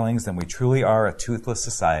everyone's feelings, then we truly are a toothless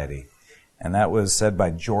society. And that was said by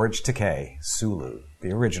George Takei, Sulu,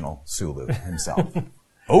 the original Sulu himself.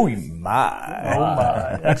 Oh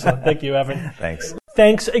my. Excellent. Thank you, Evan. Thanks.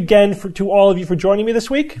 Thanks again to all of you for joining me this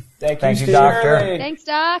week. Thank you, Steve. Doctor. Thanks,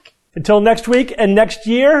 Doc. Until next week and next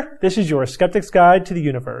year, this is your Skeptic's Guide to the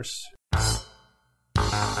Universe.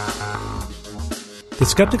 The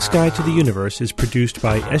Skeptic's Guide to the Universe is produced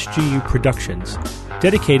by SGU Productions,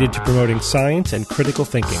 dedicated to promoting science and critical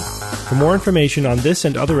thinking. For more information on this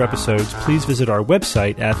and other episodes, please visit our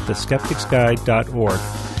website at theskepticsguide.org,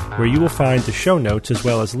 where you will find the show notes as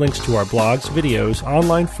well as links to our blogs, videos,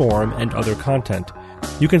 online forum, and other content.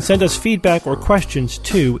 You can send us feedback or questions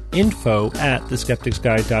to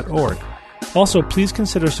info@theskepticsguide.org. Also, please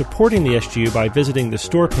consider supporting the SGU by visiting the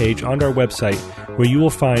store page on our website, where you will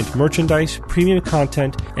find merchandise, premium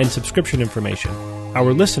content, and subscription information.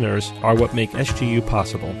 Our listeners are what make SGU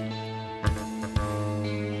possible.